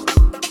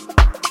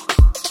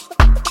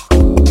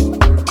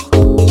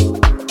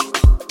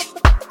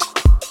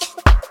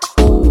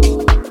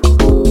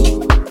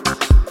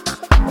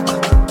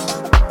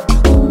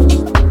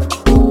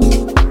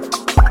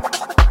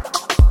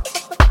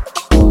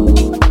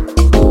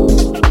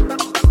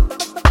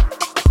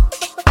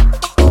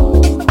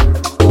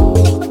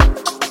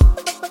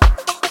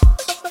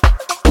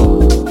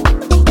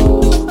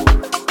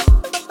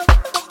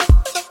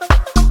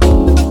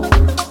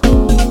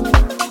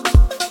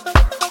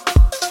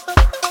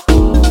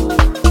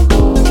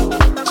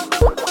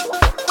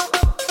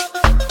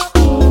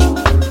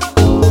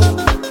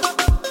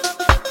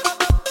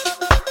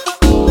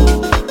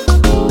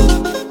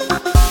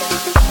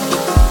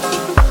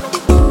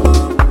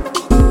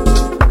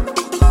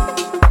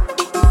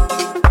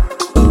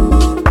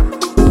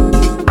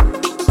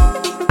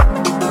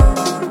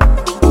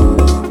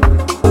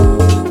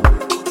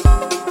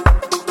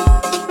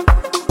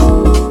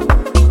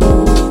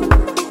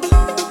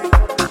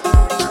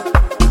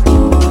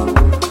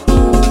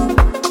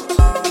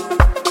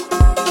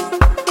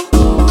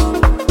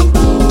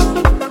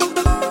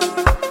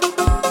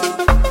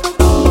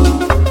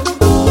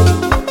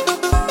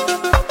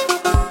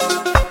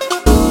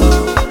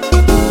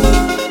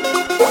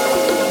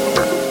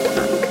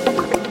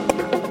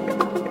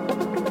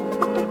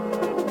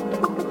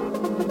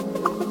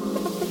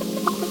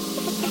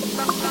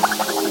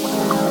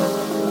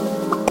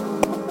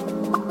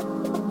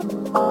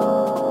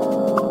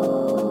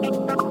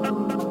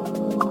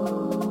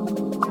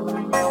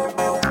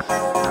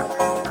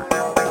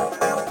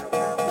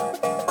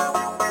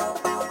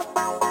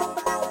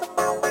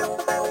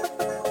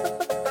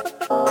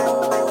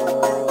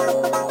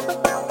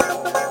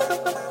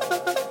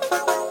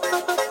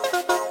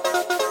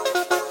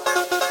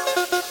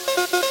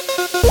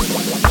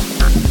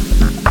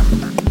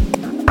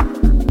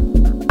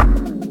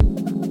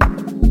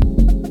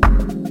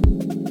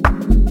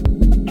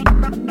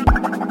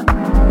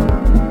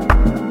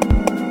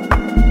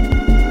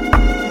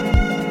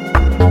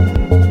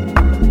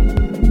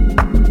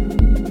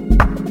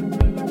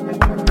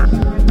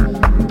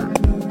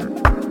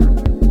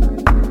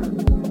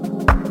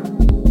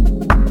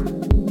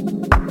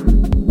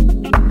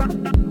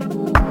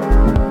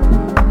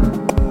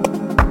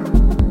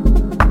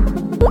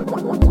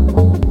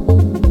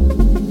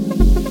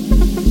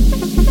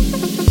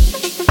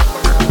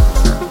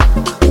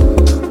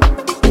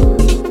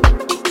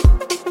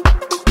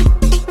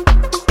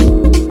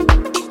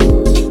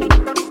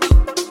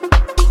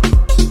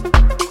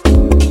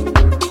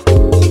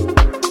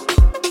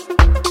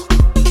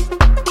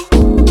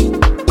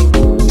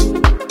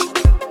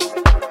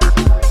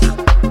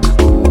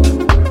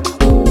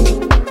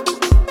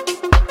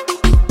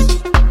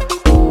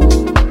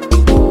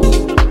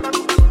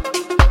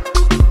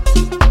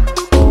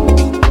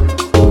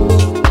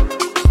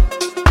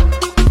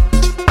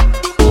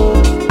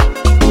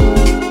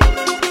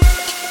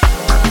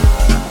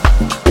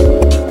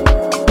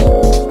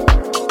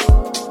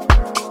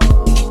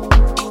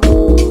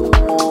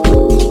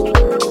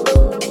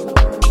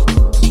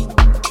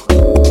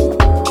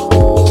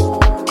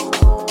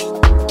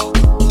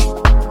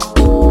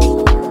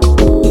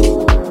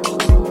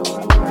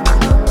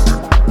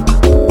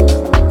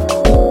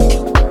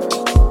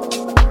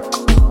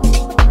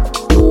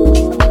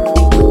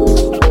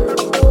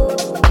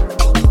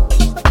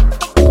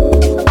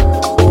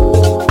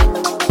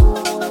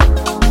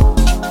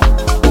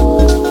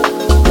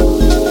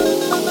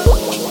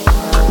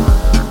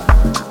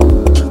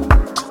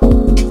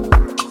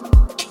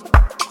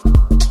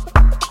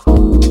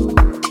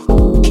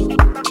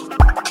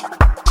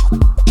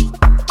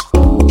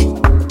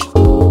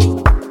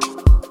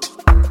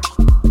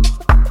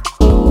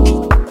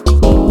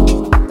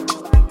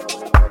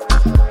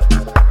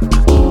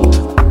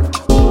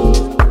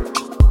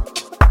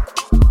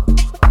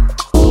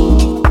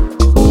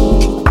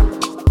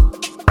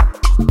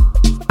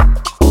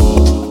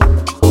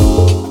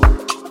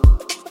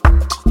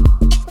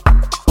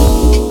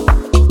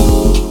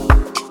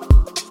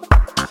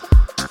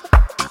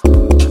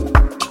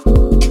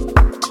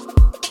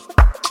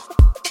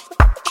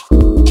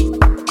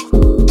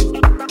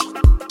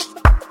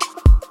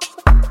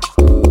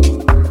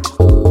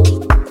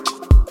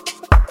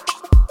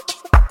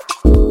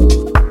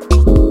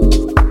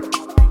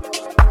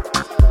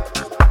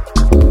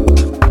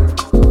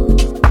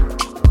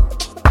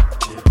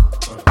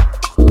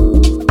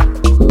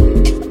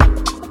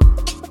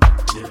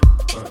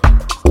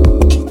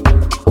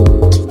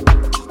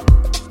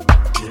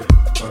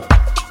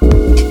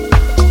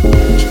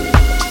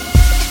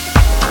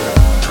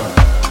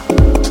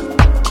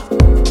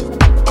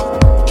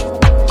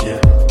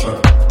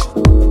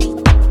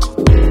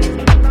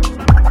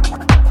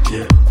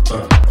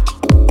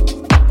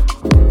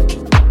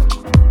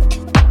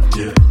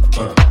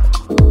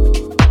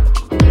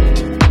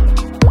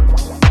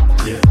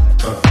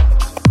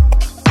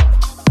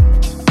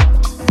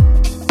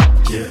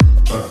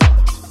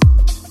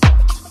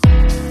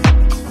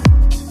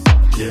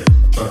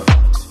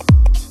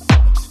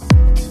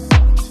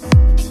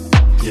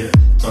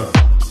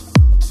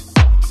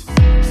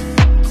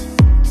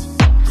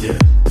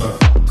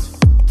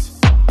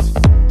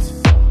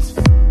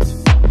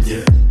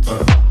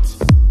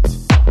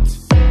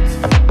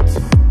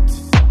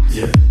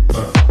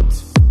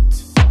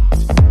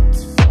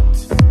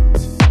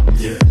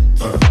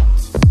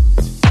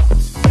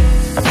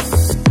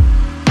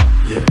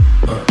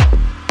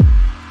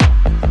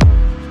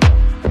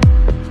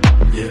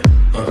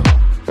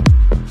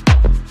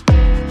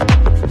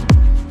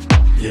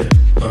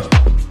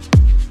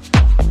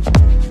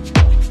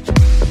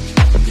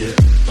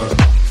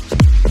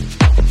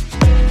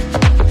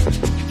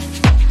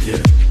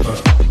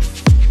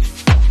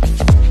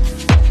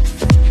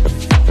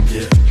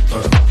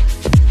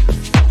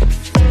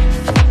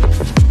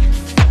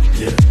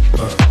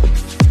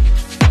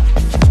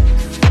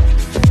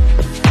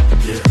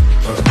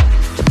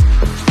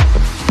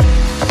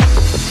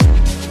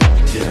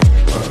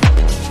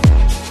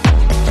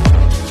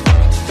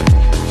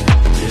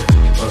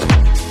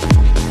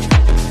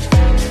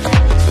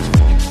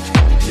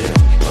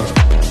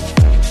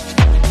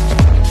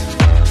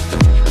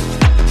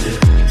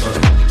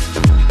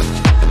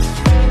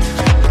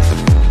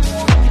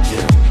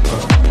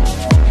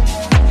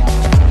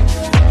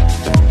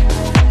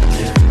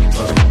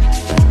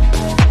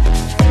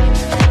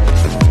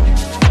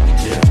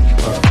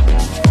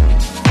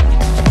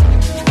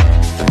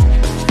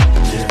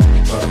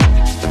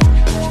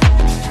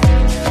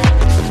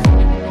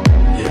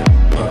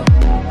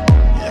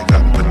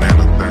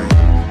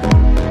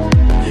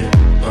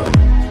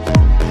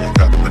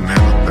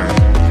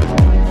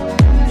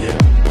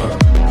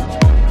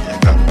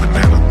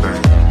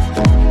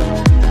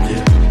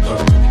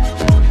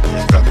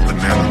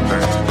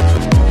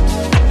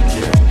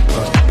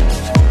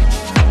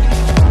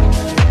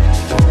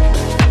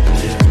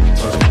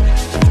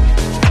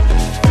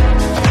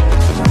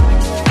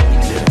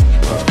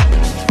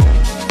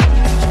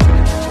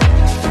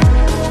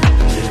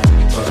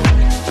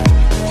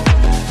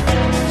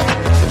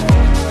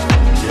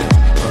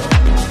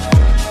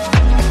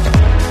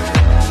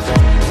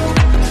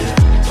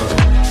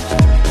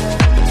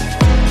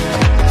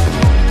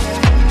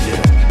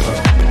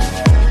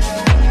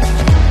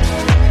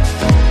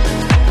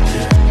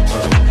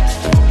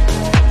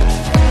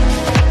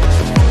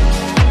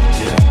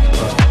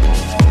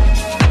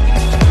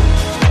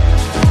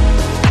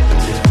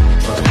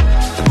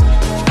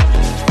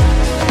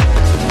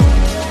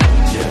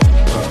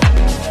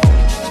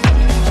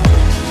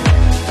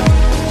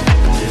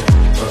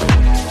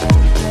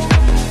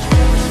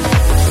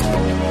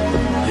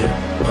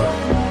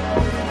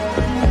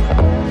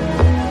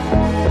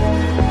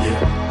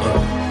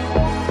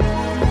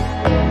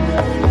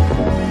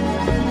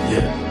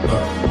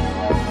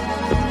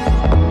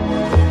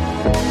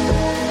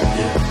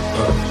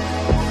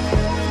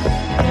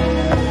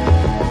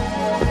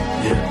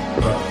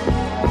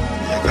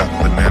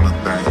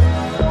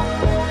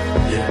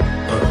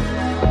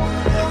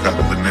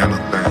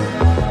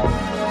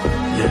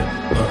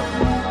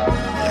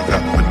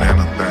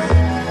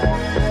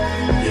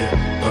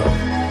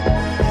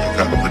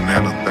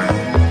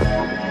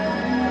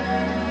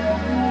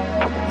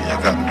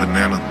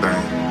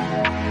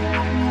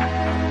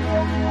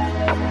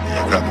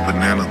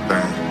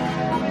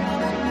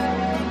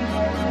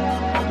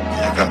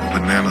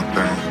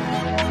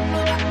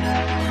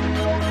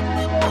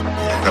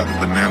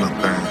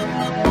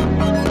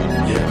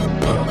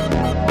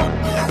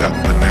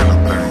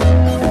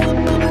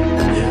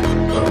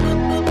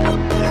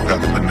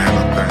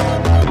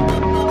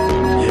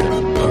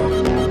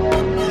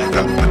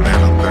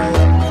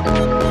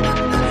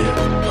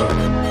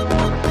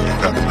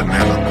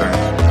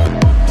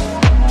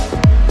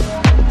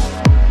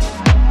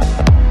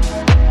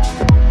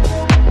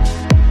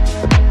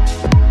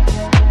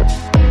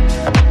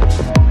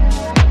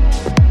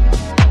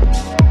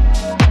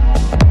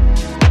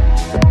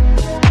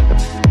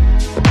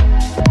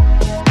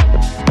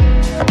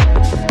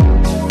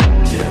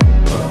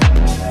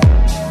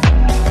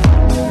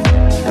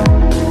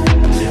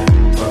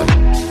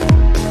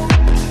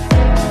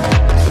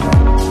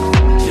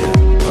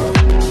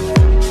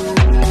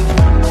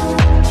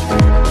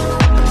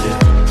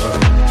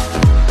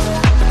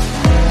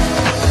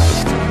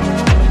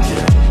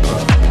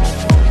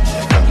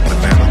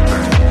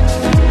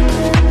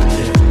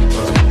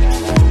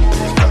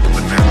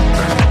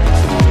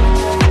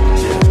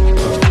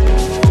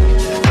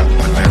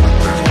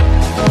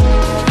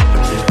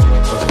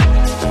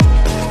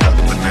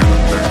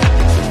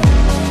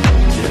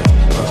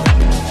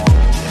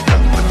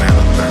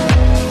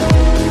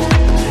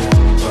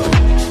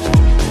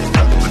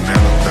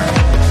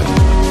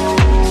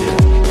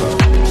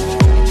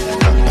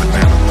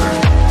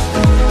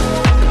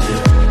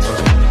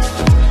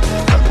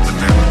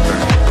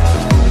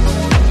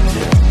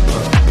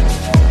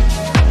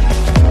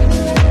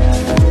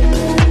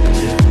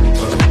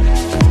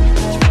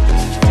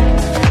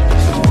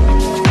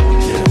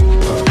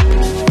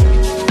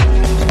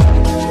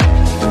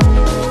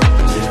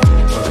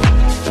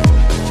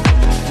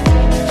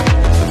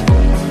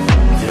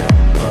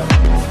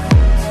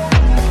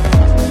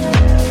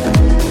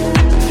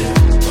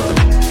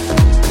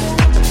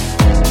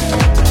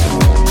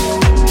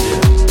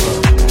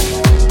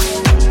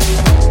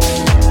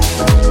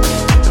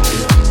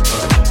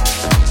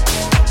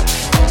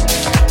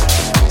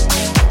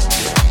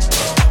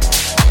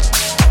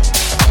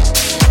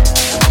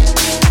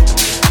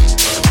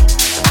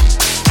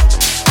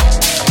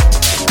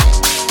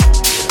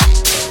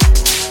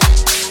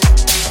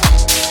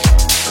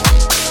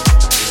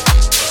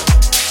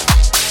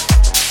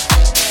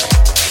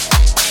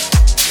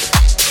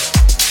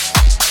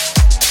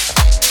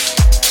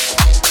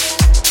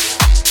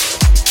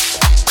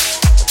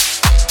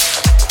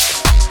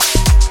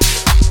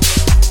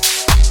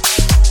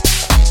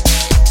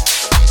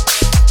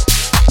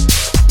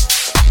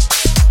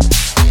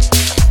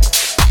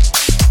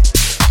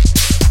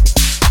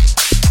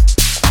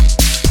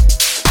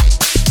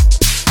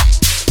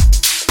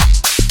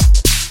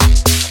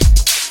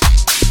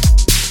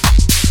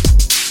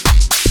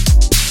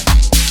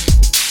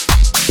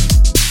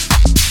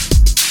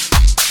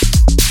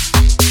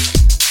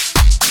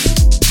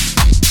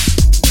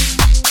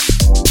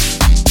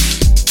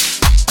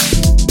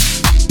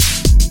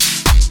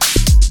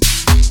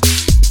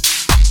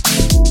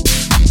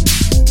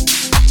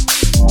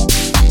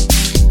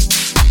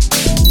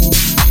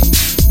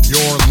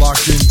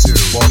 locked into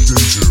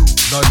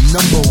the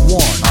number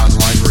one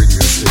online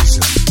radio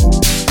station.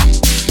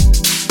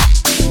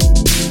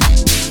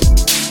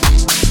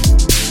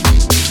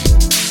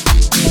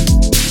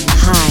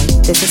 Hi,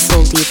 this is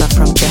Soul Diva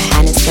from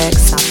Johannesburg,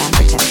 South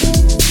Africa.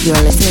 You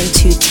are listening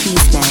to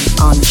Teasman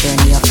on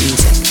Journey of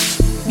Music.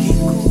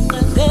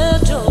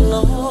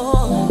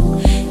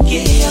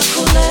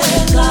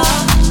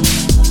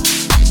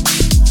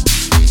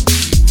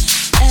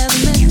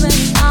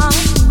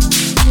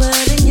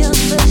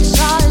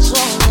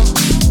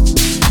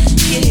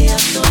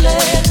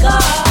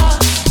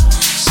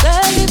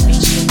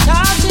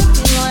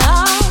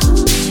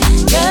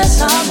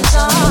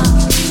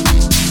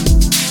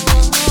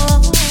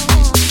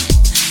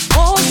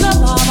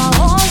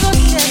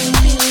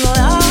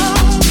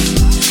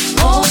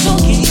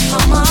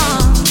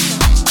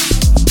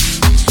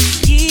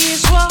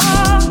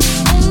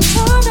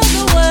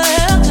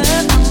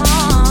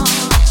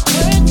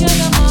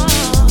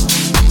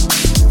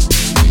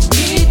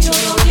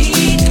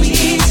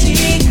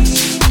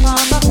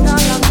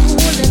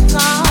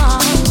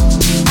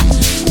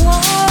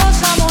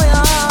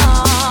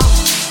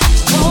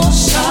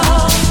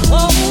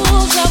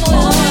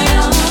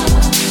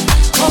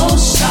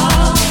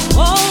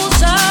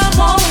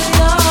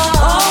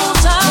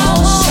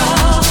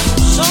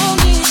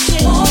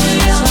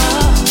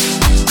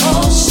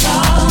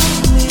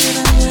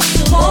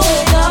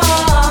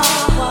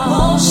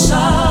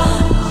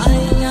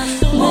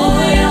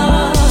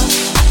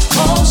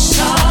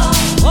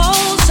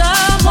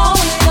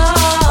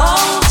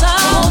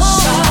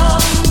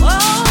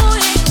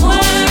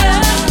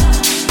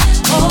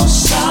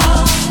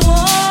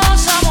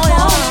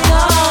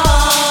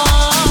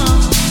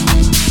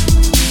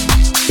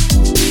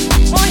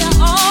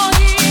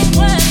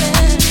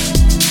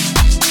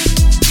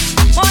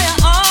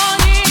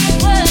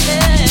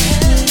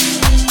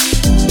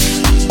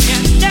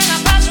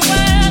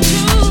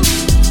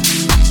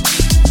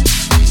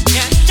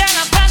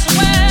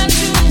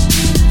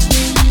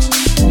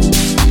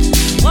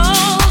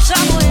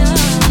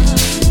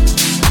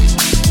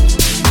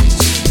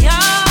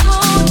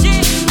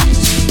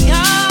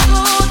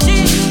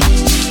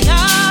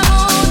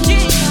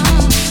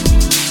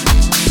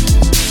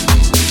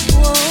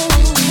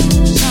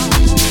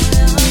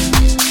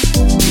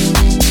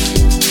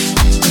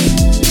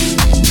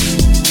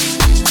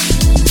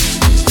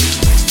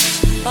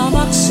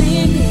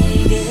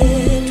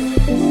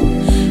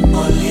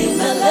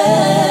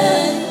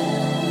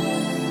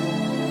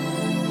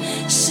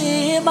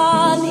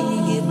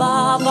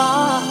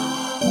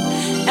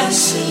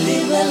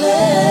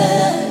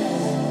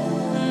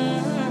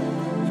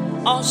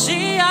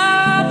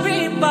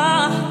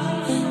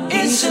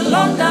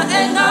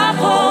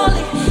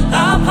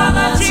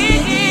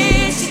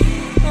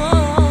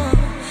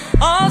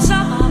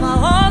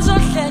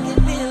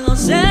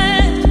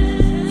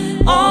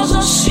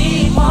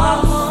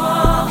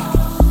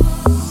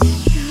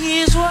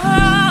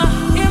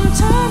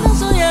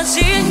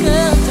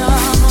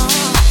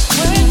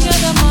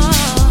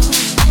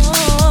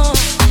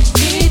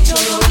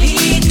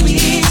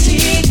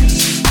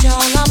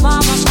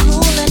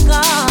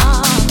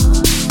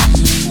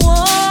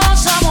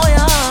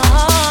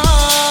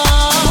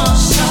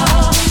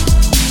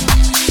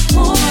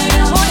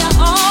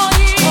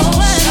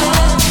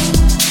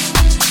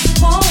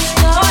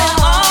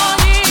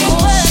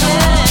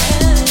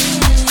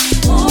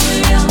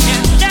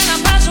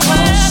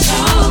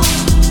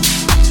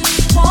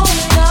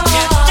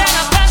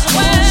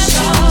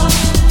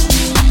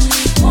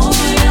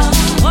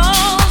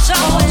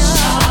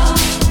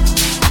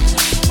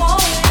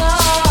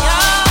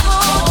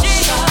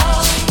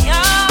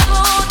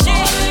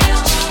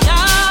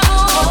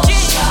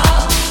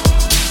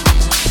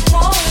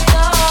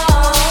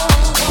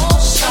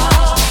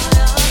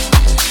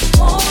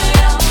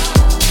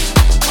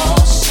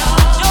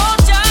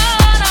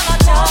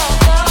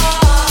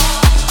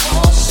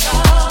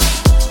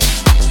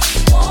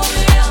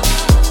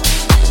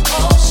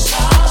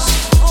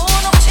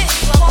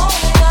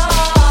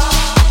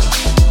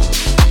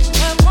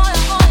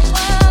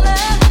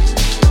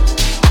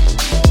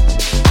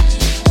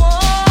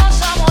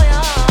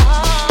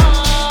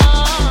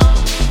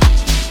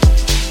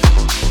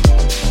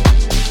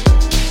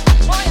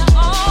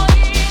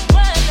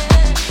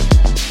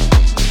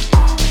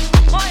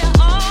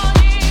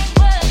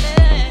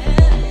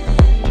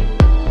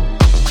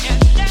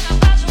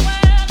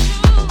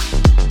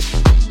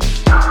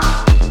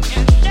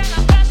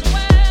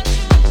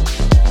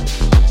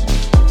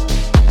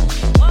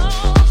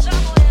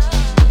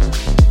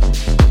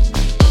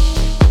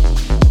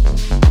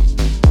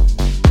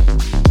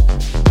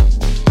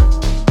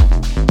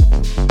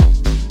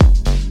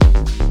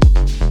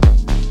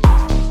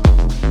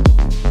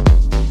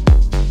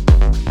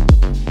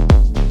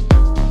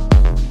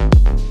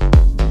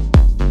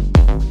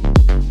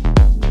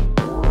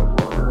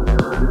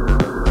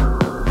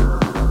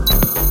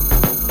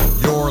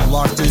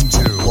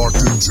 locked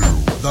into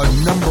the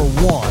number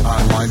one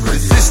online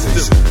radio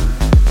station.